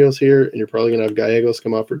Patino's here, and you're probably going to have Gallegos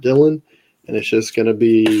come out for Dylan. And it's just going to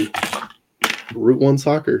be Route 1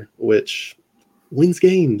 soccer, which wins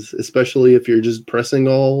games, especially if you're just pressing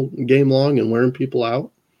all game long and wearing people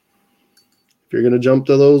out. If you're going to jump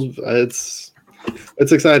to those,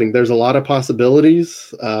 it's exciting. There's a lot of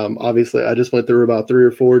possibilities. Obviously, I just went through about 3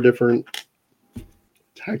 or 4 different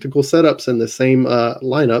tactical setups in the same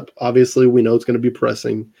lineup. Obviously, we know it's going to be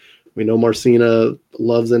pressing. We know Marcina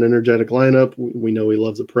loves an energetic lineup. We know he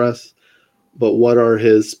loves a press. But what are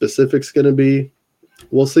his specifics going to be?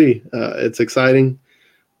 We'll see. It's exciting.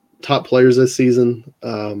 Top players this season.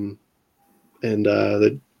 and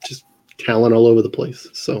they're just talent all over the place.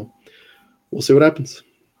 So we'll see what happens.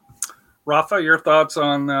 Rafa, your thoughts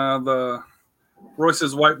on the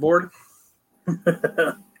Royce's whiteboard?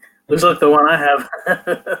 Looks like the one I have.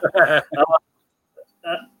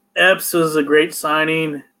 Epps is a great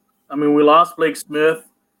signing. I mean, we lost Blake Smith,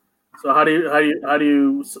 so how do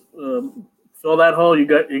you fill that hole? You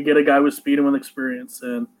get a guy with speed and with experience,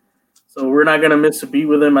 and so we're not going to miss a beat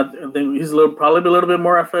with him. I think he's probably a little bit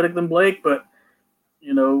more athletic than Blake, but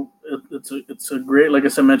it's a great, like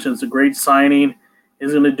I mentioned, it's a great signing.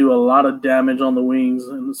 He's going to do a lot of damage on the wings,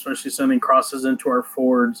 and especially sending crosses into our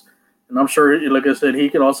forwards. And I'm sure, like I said, he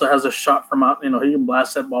could also has a shot from out. He can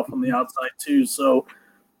blast that ball from the outside too. So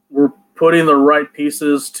we're putting the right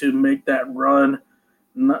pieces to make that run.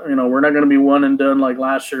 We're not going to be one and done like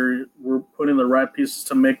last year. We're putting the right pieces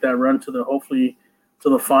to make that run hopefully to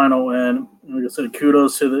the final. And like I said,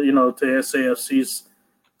 kudos to to SAFC's,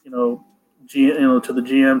 to the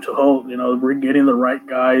GM, to Holt. We're getting the right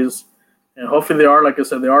guys. And hopefully they are, like I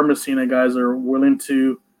said, they are Messina guys that are willing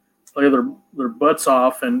to play their butts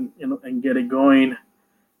off and get it going.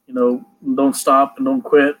 Don't stop and don't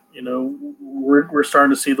quit. We're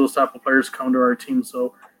starting to see those type of players come to our team.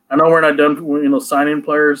 So I know we're not done, signing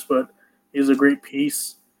players, but he's a great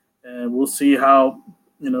piece, and we'll see how.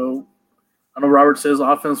 I know Robert says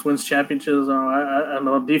offense wins championships. I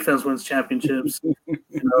know defense wins championships.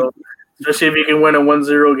 Especially if you can win a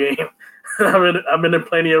 1-0 game. I've been in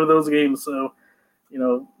plenty of those games, so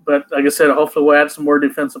But like I said, hopefully we'll add some more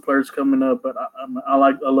defensive players coming up. But I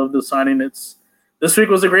love the signing. This week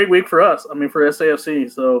was a great week for us. I mean, for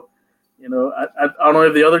SAFC. So I don't know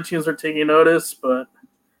if the other teams are taking notice, but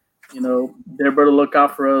they better look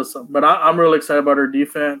out for us. But I'm really excited about our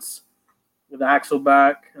defense with Axel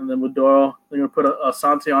back, and then with Doyle, they're gonna put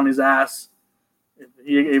Asante on his ass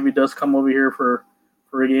if he does come over here for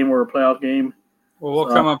a game or a playoff game. Well, we'll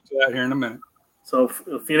come up to that here in a minute. So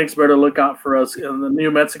Phoenix better look out for us, and the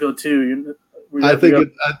New Mexico too. I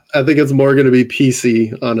think it's more going to be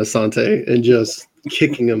PC on Asante and just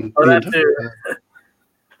kicking him.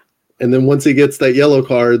 And then once he gets that yellow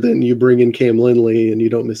card, then you bring in Cam Lindley and you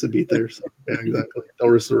don't miss a beat there. So yeah, exactly. Don't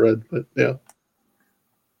risk the red, but yeah.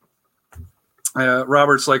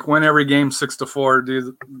 Robert's like, win every game 6-4.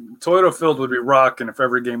 Dude, Toyota Field would be rocking if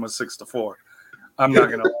every game was 6-4. I'm not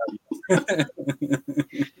gonna lie.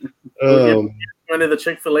 Going to the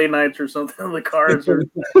Chick-fil-A nights or something on the cards. Or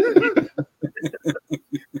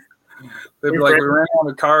they'd be like, we ran out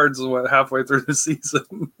of cards halfway through the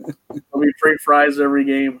season. There'll be free fries every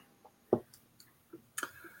game.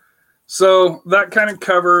 So that kind of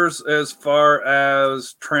covers as far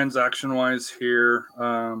as transaction-wise here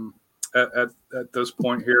at this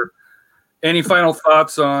point here. Any final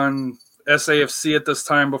thoughts on SAFC at this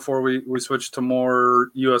time before we switch to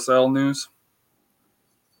more USL news?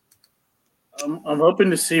 I'm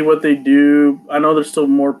hoping to see what they do. I know there's still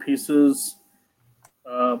more pieces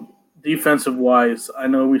defensive-wise. I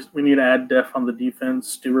know we need to add depth on the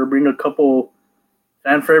defense. Do we bring a couple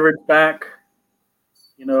fan favorites back?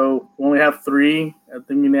 We only have 3. I think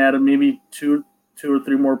we need to add maybe two or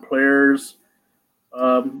 3 more players.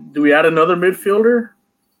 Do we add another midfielder?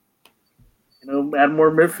 Add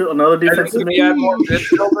more midfield, another defensive. If we add more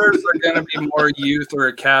midfielders, they're going to be more youth or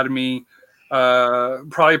academy.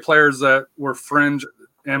 Probably players that were fringe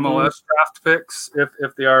MLS draft picks,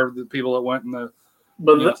 if they are the people that went in the.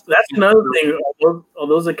 But that's another thing. Are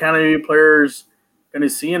those academy players going to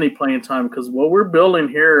see any playing time? Because what we're building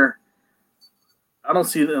here, I don't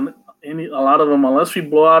see them a lot of them unless we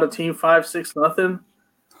blow out a team 5-6-0.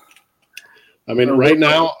 I mean, right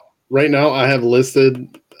now I have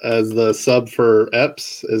listed as the sub for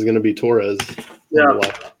Epps is going to be Torres. Yeah.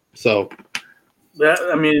 So. I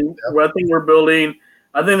think we're building.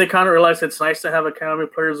 I think they kind of realize it's nice to have academy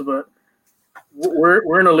players, but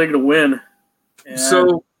we're in a league to win. And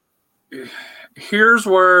so here's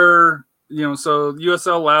where so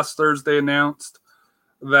USL last Thursday announced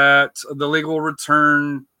that the league will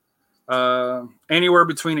return anywhere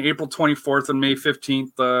between April 24th and May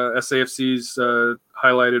 15th. SAFC's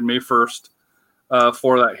highlighted May 1st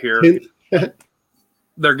for that here.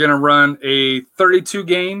 They're going to run a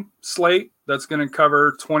 32-game slate. That's going to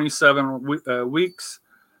cover 27 weeks.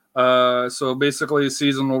 So basically, the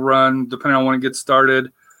season will run, depending on when it gets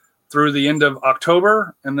started, through the end of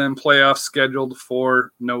October, and then playoffs scheduled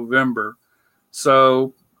for November.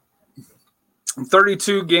 So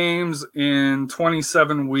 32 games in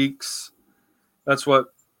 27 weeks. That's what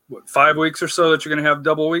 5 weeks or so that you're going to have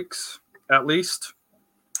double weeks, at least.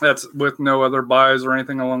 That's with no other buys or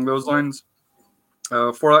anything along those lines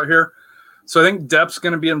for that here. So I think depth's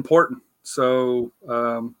going to be important. So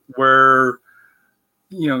where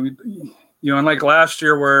unlike last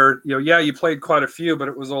year where, you played quite a few, but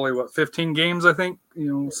it was only 15 games, I think,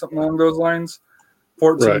 something along those lines,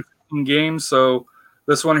 14, Right. 15 games. So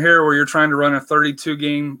this one here where you're trying to run a 32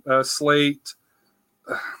 game slate,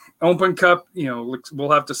 Open Cup,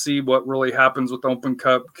 we'll have to see what really happens with Open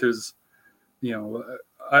Cup because,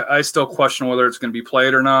 I still question whether it's going to be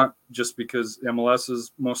played or not, just because MLS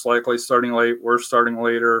is most likely starting late. We're starting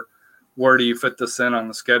later. Where do you fit this in on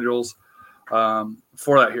the schedules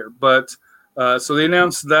for that here? But so they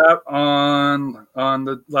announced that on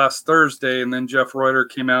the last Thursday, and then Jeff Reuter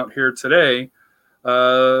came out here today,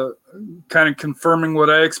 kind of confirming what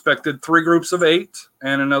I expected: 3 groups of 8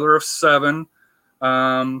 and another of 7.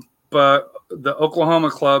 But the Oklahoma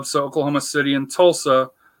club, so Oklahoma City and Tulsa,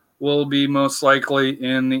 will be most likely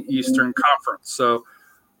in the Eastern Conference. So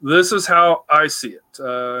this is how I see it.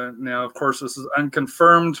 Now, of course, this is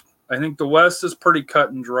unconfirmed. I think the West is pretty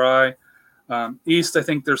cut and dry. East, I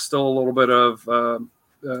think there's still a little bit of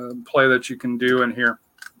play that you can do in here.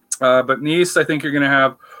 But in the East, I think you're going to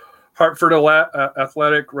have Hartford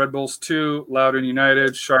Athletic, Red Bulls 2, Loudoun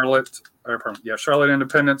United, Charlotte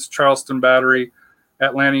Independence, Charleston Battery,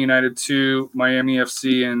 Atlanta United 2, Miami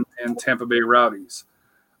FC, and Tampa Bay Rowdies.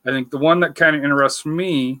 I think the one that kind of interests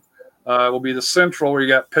me will be the Central, where you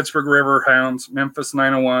got Pittsburgh Riverhounds, Memphis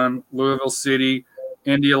 901, Louisville City,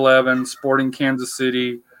 Indy 11, Sporting Kansas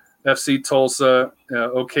City, FC Tulsa,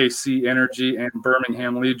 OKC Energy, and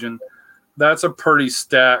Birmingham Legion. That's a pretty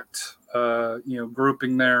stacked,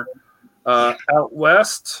 grouping there. Out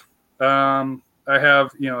west, I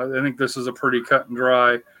think this is a pretty cut and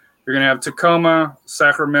dry. You're going to have Tacoma,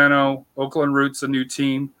 Sacramento, Oakland Roots, a new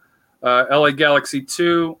team, LA Galaxy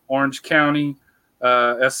 2, Orange County,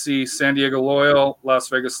 SC San Diego Loyal, Las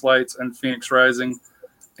Vegas Lights, and Phoenix Rising.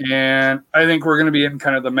 And I think we're going to be in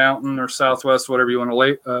kind of the mountain or southwest, whatever you want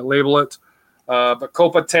to label it. But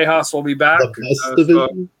Copa Tejas will be back. The best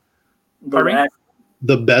division?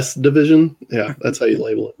 The best division? Yeah, that's how you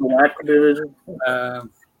label it. The division.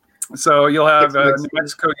 So you'll have New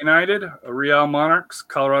Mexico United, Real Monarchs,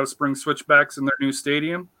 Colorado Springs Switchbacks in their new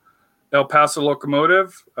stadium, El Paso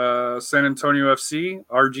Locomotive, San Antonio FC,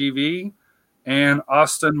 RGV, and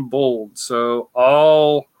Austin Bold. So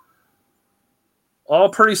all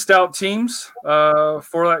pretty stout teams for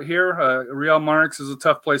that here. Real Monarchs is a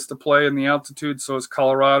tough place to play in the altitude, so is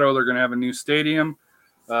Colorado. They're going to have a new stadium.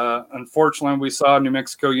 Unfortunately, we saw New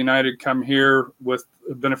Mexico United come here with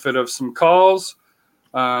the benefit of some calls.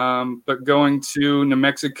 But going to New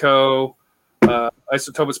Mexico,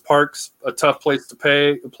 Isotopus Park's a tough place to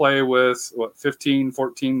play with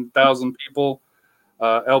 14,000 people.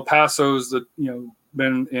 El Paso's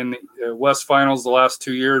been in the West Finals the last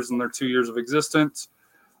 2 years in their 2 years of existence.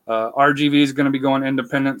 RGV is going to be going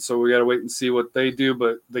independent, so we got to wait and see what they do,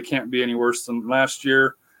 but they can't be any worse than last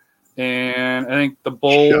year. And I think the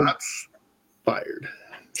Bold Shots fired.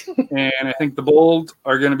 And I think the Bold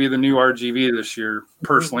are going to be the new RGV this year,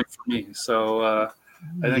 personally for me. So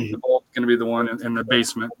I think the Bold's going to be the one in the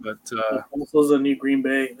basement. But also the new Green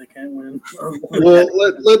Bay, they can't win. Well,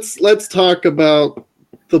 let's talk about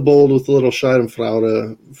the Bold with a little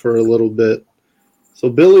Schadenfreude for a little bit. So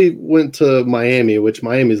Billy went to Miami, which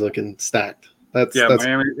Miami's looking stacked. That's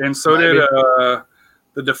Miami, and so Miami. Did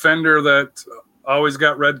the defender that always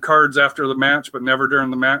got red cards after the match, but never during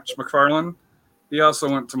the match, McFarland. He also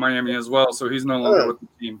went to Miami as well, so he's no longer with the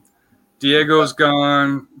team. Diego's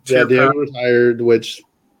gone. Yeah, Diego retired, which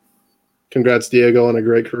congrats, Diego, on a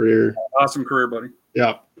great career. Awesome career, buddy.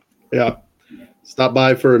 Yeah. Stop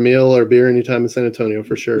by for a meal or beer anytime in San Antonio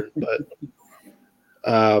for sure. But,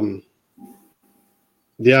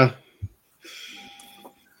 yeah,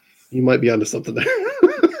 you might be onto something there.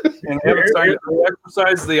 And they haven't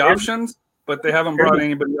exercised the options, but they haven't brought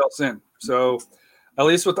anybody else in. So at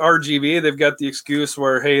least with RGV, they've got the excuse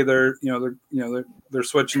where, hey, they're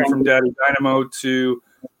switching from Daddy Dynamo to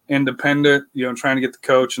independent, trying to get the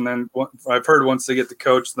coach. And then I've heard once they get the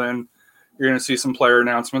coach, then you're going to see some player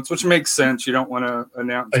announcements, which makes sense. You don't want to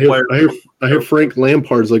announce players. I hear Frank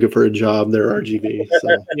Lampard's looking for a job there, RGV.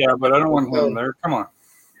 So. Yeah, but I don't want him there. Come on.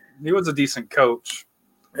 He was a decent coach.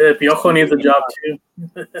 Yeah, Piojo needs a job too.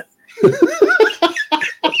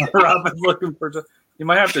 Rafa's looking for a job. You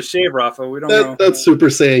might have to shave Rafa. We don't know. That Super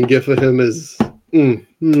Saiyan gif of him is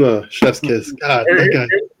chef's kiss. God,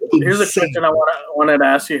 here's a question I wanted to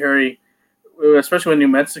ask you, Harry. Especially with New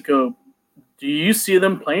Mexico, do you see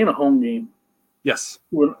them playing a home game? Yes.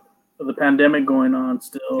 With the pandemic going on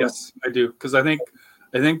still. Yes, I do, because I think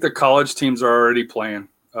the college teams are already playing,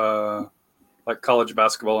 like college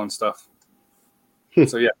basketball and stuff.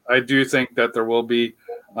 So yeah, I do think that there will be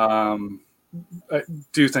I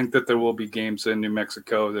do think that there will be games in New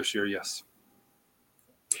Mexico this year. Yes.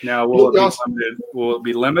 Now, will it be limited? Will it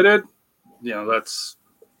be limited? That's.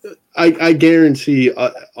 I guarantee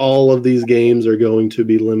all of these games are going to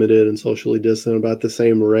be limited and socially distant about the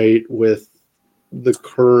same rate, with the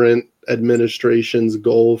current administration's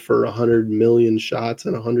goal for 100 million shots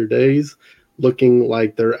in 100 days looking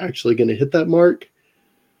like they're actually going to hit that mark.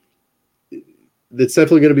 It's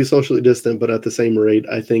definitely going to be socially distant, but at the same rate,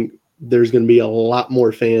 I think there's going to be a lot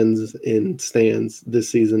more fans in stands this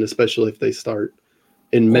season, especially if they start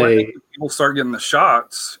in May. If people start getting the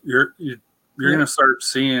shots, you're going to start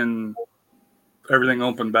seeing everything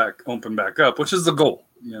open back up, which is the goal.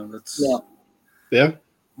 That's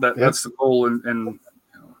the goal, and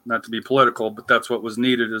not to be political, but that's what was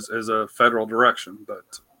needed as a federal direction.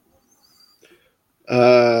 But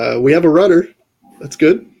we have a rudder. That's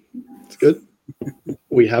good. It's good.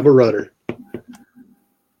 We have a rudder.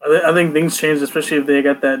 I think things change, especially if they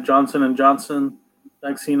get that Johnson & Johnson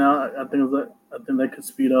vaccine out. I think that could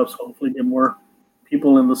speed up. So hopefully get more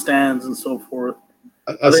people in the stands and so forth.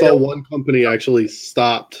 I saw one company actually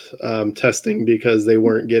stopped testing because they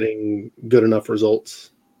weren't getting good enough results.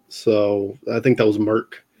 So I think that was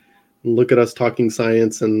Merck. Look at us talking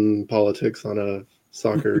science and politics on a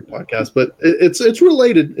soccer podcast, but it's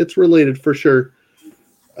related. It's related for sure.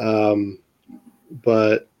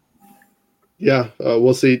 But yeah,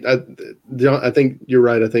 we'll see. I think you're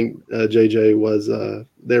right. I think JJ was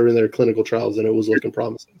they were in their clinical trials and it was looking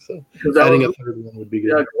promising. So adding a third one would be good.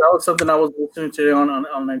 Yeah, that was something I was listening to on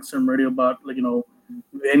XM Radio about,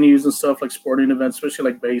 venues and stuff, like sporting events,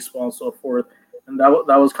 especially like baseball and so forth. And that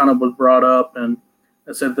was kind of was brought up, and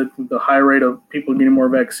I said that the high rate of people getting more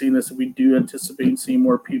vaccine, that we do anticipate seeing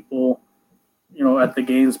more people, at the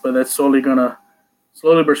games, but that's slowly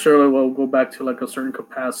but surely we'll go back to like a certain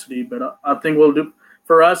capacity. But I think we'll do,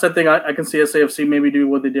 for us, I think I can see SAFC maybe do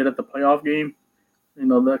what they did at the playoff game,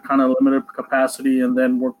 that kind of limited capacity, and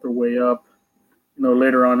then work their way up,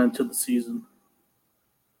 later on into the season.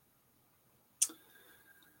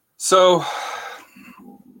 So,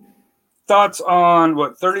 thoughts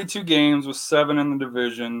on 32 games with 7 in the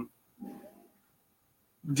division.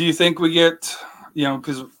 Do you think we get,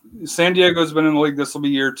 because San Diego's been in the league, this will be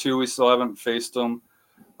year 2. We still haven't faced them.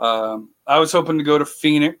 I was hoping to go to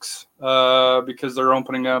Phoenix because they're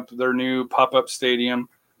opening up their new pop-up stadium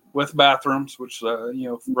with bathrooms, which,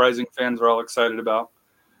 Rising fans are all excited about.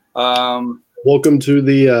 Welcome to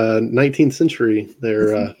the 19th century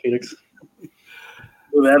there, Phoenix.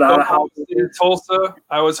 Tulsa,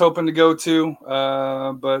 I was hoping to go to,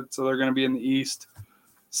 but so they're going to be in the East.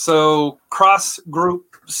 So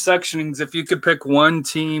cross-group sectionings, if you could pick one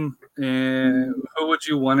team, who would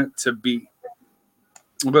you want it to be?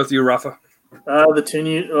 What about you, Rafa? The two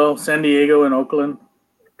new, San Diego and Oakland.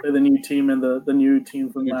 They're the new team and the new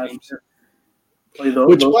team from last year.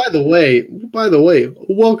 Which, by the way,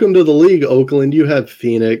 welcome to the league, Oakland. You have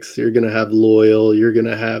Phoenix. You're going to have Loyal. You're going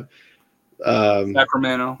to have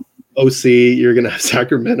Sacramento. OC. You're going to have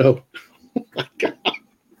Sacramento. Oh my God.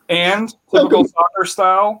 And typical soccer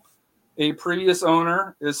style, a previous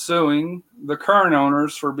owner is suing the current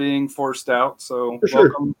owners for being forced out. So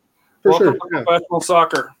welcome to professional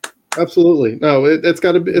soccer. Absolutely. No, it's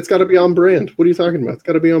got to be on brand. What are you talking about? It's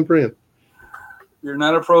got to be on brand. You're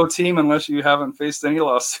not a pro team unless you haven't faced any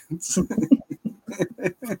lawsuits.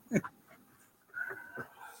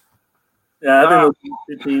 Yeah, I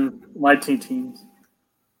think my two teams.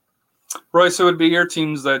 Royce, who would be your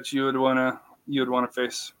teams that you would want to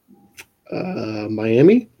face?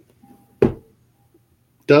 Miami.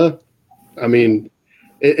 Duh. I mean,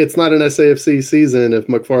 it's not an SAFC season if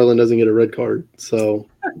McFarland doesn't get a red card. So.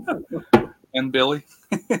 And Billy.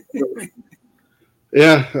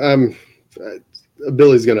 Yeah.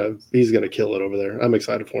 Billy's gonna kill it over there. I'm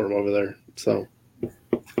excited for him over there. So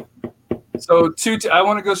I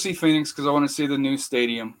want to go see Phoenix because I want to see the new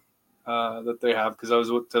stadium that they have, because I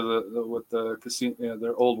was with the casino,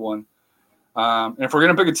 their old one. And if we're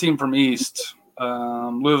gonna pick a team from East,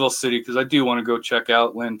 Louisville City, because I do want to go check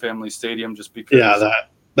out Lynn Family Stadium just because. Yeah,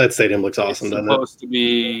 that stadium looks awesome. It's supposed to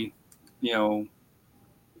be,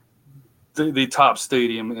 the top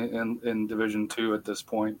stadium in Division II at this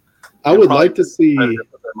point. I would like to see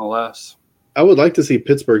MLS. I would like to see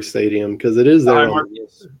Pittsburgh Stadium because it is there,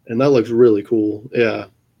 and that looks really cool. Yeah,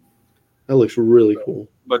 that looks really cool.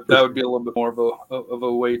 But that would be a little bit more of a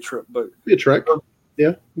away trip. But be a trek.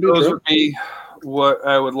 Yeah, those would be what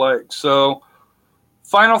I would like. So,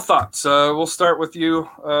 final thoughts. We'll start with you,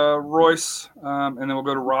 Royce, and then we'll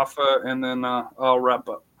go to Rafa, and then I'll wrap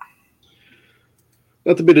up.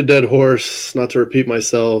 Not to beat a dead horse, not to repeat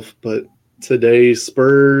myself, but today's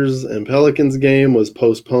Spurs and Pelicans game was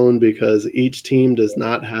postponed because each team does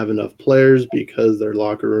not have enough players because their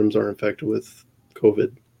locker rooms are infected with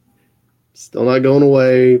COVID. Still not going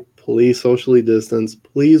away. Please socially distance.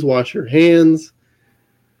 Please wash your hands.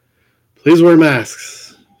 Please wear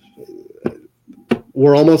masks.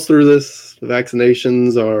 We're almost through this. The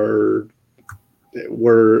vaccinations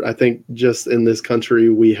I think just in this country,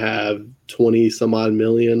 we have 20 some odd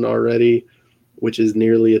million already, which is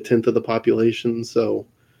nearly 1/10 of the population. So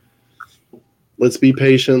let's be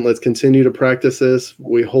patient. Let's continue to practice this.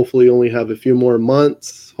 We hopefully only have a few more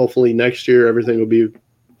months. Hopefully next year, everything will be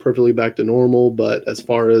perfectly back to normal. But as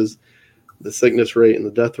far as the sickness rate and the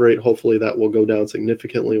death rate, hopefully that will go down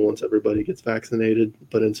significantly once everybody gets vaccinated.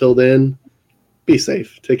 But until then, be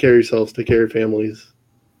safe. Take care of yourselves. Take care of your families.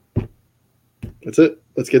 That's it.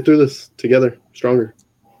 Let's get through this together, stronger.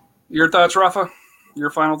 Your thoughts, Rafa? Your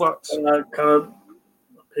final thoughts? Kind of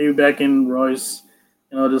piggybacking Royce,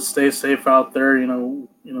 just stay safe out there.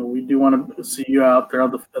 We do want to see you out there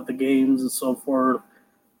at the games and so forth.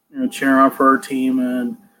 Cheering on for our team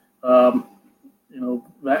and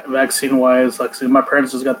vaccine wise. Like I said, my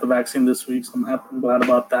parents just got the vaccine this week, so I'm glad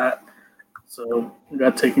about that. So we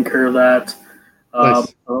got taken care of that.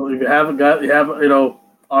 Nice. So if you have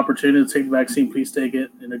opportunity to take the vaccine, please take it.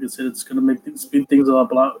 And like I said, it's going to speed things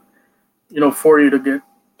up a lot, for you to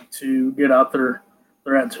get out there.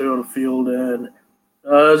 They're at Toyota Field, and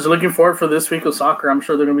just looking forward for this week of soccer. I'm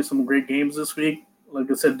sure there are going to be some great games this week. Like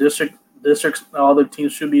I said, districts, all the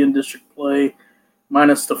teams should be in district play,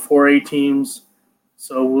 minus the 4A teams.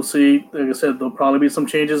 So we'll see. Like I said, there'll probably be some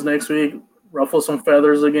changes next week. Ruffle some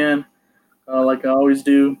feathers again, like I always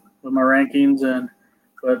do with my rankings.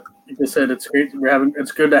 But like I said, it's great.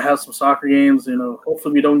 It's good to have some soccer games.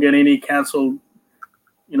 Hopefully we don't get any canceled,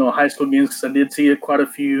 high school games, because I did see quite a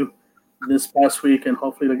few this past week. And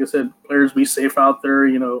hopefully, like I said, players be safe out there.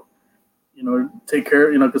 Take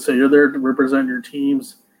care. Like I said, you're there to represent your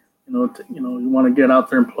teams. You want to get out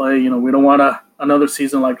there and play. We don't want another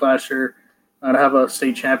season like last year, not have a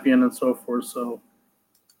state champion and so forth. So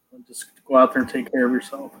just go out there and take care of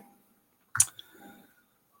yourself.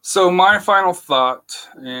 So my final thought,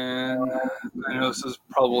 and I know this is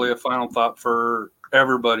probably a final thought for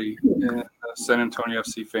everybody in the San Antonio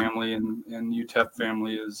FC family and UTEP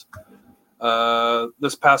family, is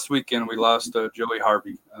this past weekend we lost Joey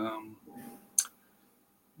Harvey.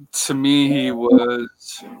 To me, he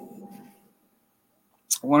was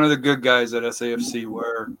one of the good guys at SAFC,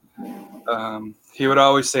 where he would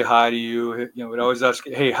always say hi to you. Would always ask,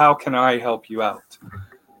 "Hey, how can I help you out?"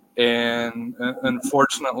 And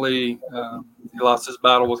unfortunately, he lost his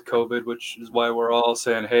battle with COVID, which is why we're all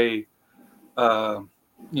saying, "Hey, kind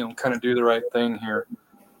of do the right thing here.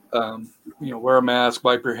 Wear a mask,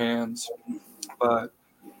 wipe your hands." But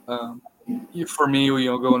for me,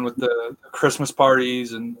 going with the Christmas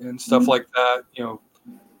parties and stuff like that,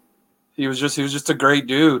 he was just a great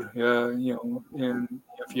dude. And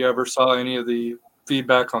if you ever saw any of the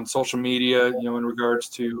feedback on social media, in regards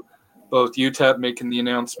to both UTEP making the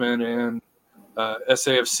announcement and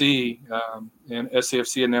SAFC, and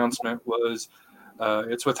SAFC announcement was,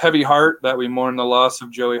 it's with heavy heart that we mourn the loss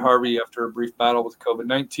of Joey Harvey after a brief battle with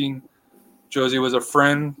COVID-19. Josie was a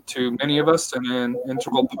friend to many of us and an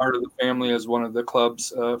integral part of the family as one of the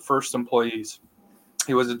club's first employees.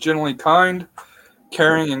 He was a genuinely kind,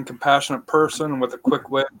 caring, and compassionate person with a quick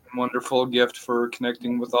wit and wonderful gift for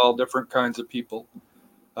connecting with all different kinds of people.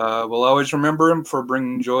 We'll always remember him for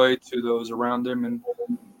bringing joy to those around him. And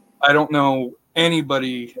I don't know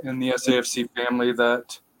anybody in the SAFC family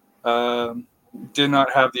that did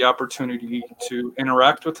not have the opportunity to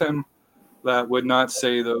interact with him that would not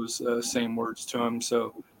say those same words to him.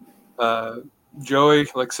 So, Joey,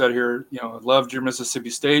 like I said here, loved your Mississippi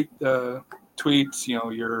State tweets,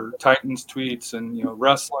 your Titans tweets, and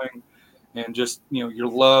wrestling, and just your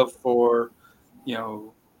love for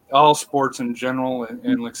all sports in general.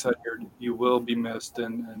 And like I said here, you will be missed.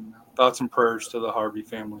 And thoughts and prayers to the Harvey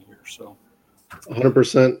family here. So,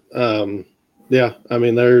 100%. Yeah, I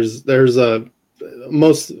mean, there's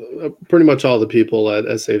pretty much all the people at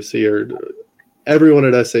SAFC everyone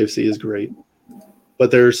at SAFC is great, but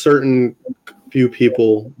there are certain few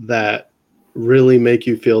people that really make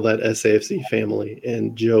you feel that SAFC family,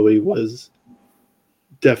 and Joey was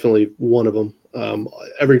definitely one of them.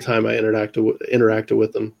 Every time I interacted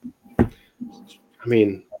with him, I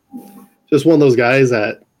mean, just one of those guys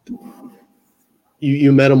that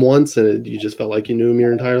you met him once and you just felt like you knew him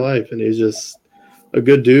your entire life, and he's just a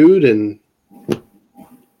good dude. And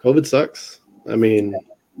COVID sucks. I mean,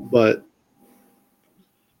 but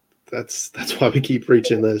that's why we keep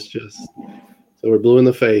preaching this. Just so we're blue in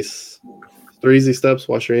the face. 3 easy steps: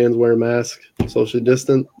 wash your hands, wear a mask, socially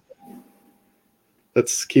distant.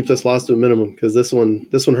 Let's keep this loss to a minimum because this one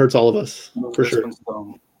hurts all of us for sure.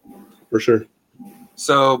 For sure.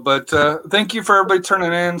 So, but thank you for everybody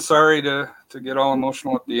turning in. Sorry to get all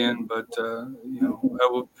emotional at the end, but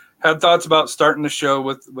I had thoughts about starting the show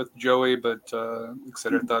with Joey, but like I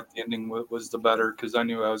said, I thought the ending was the better because I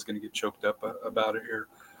knew I was going to get choked up about it here.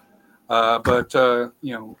 But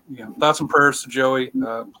thoughts and prayers to Joey.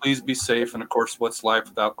 Please be safe, and of course, what's life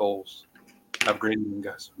without goals? Have a great evening,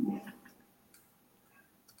 guys.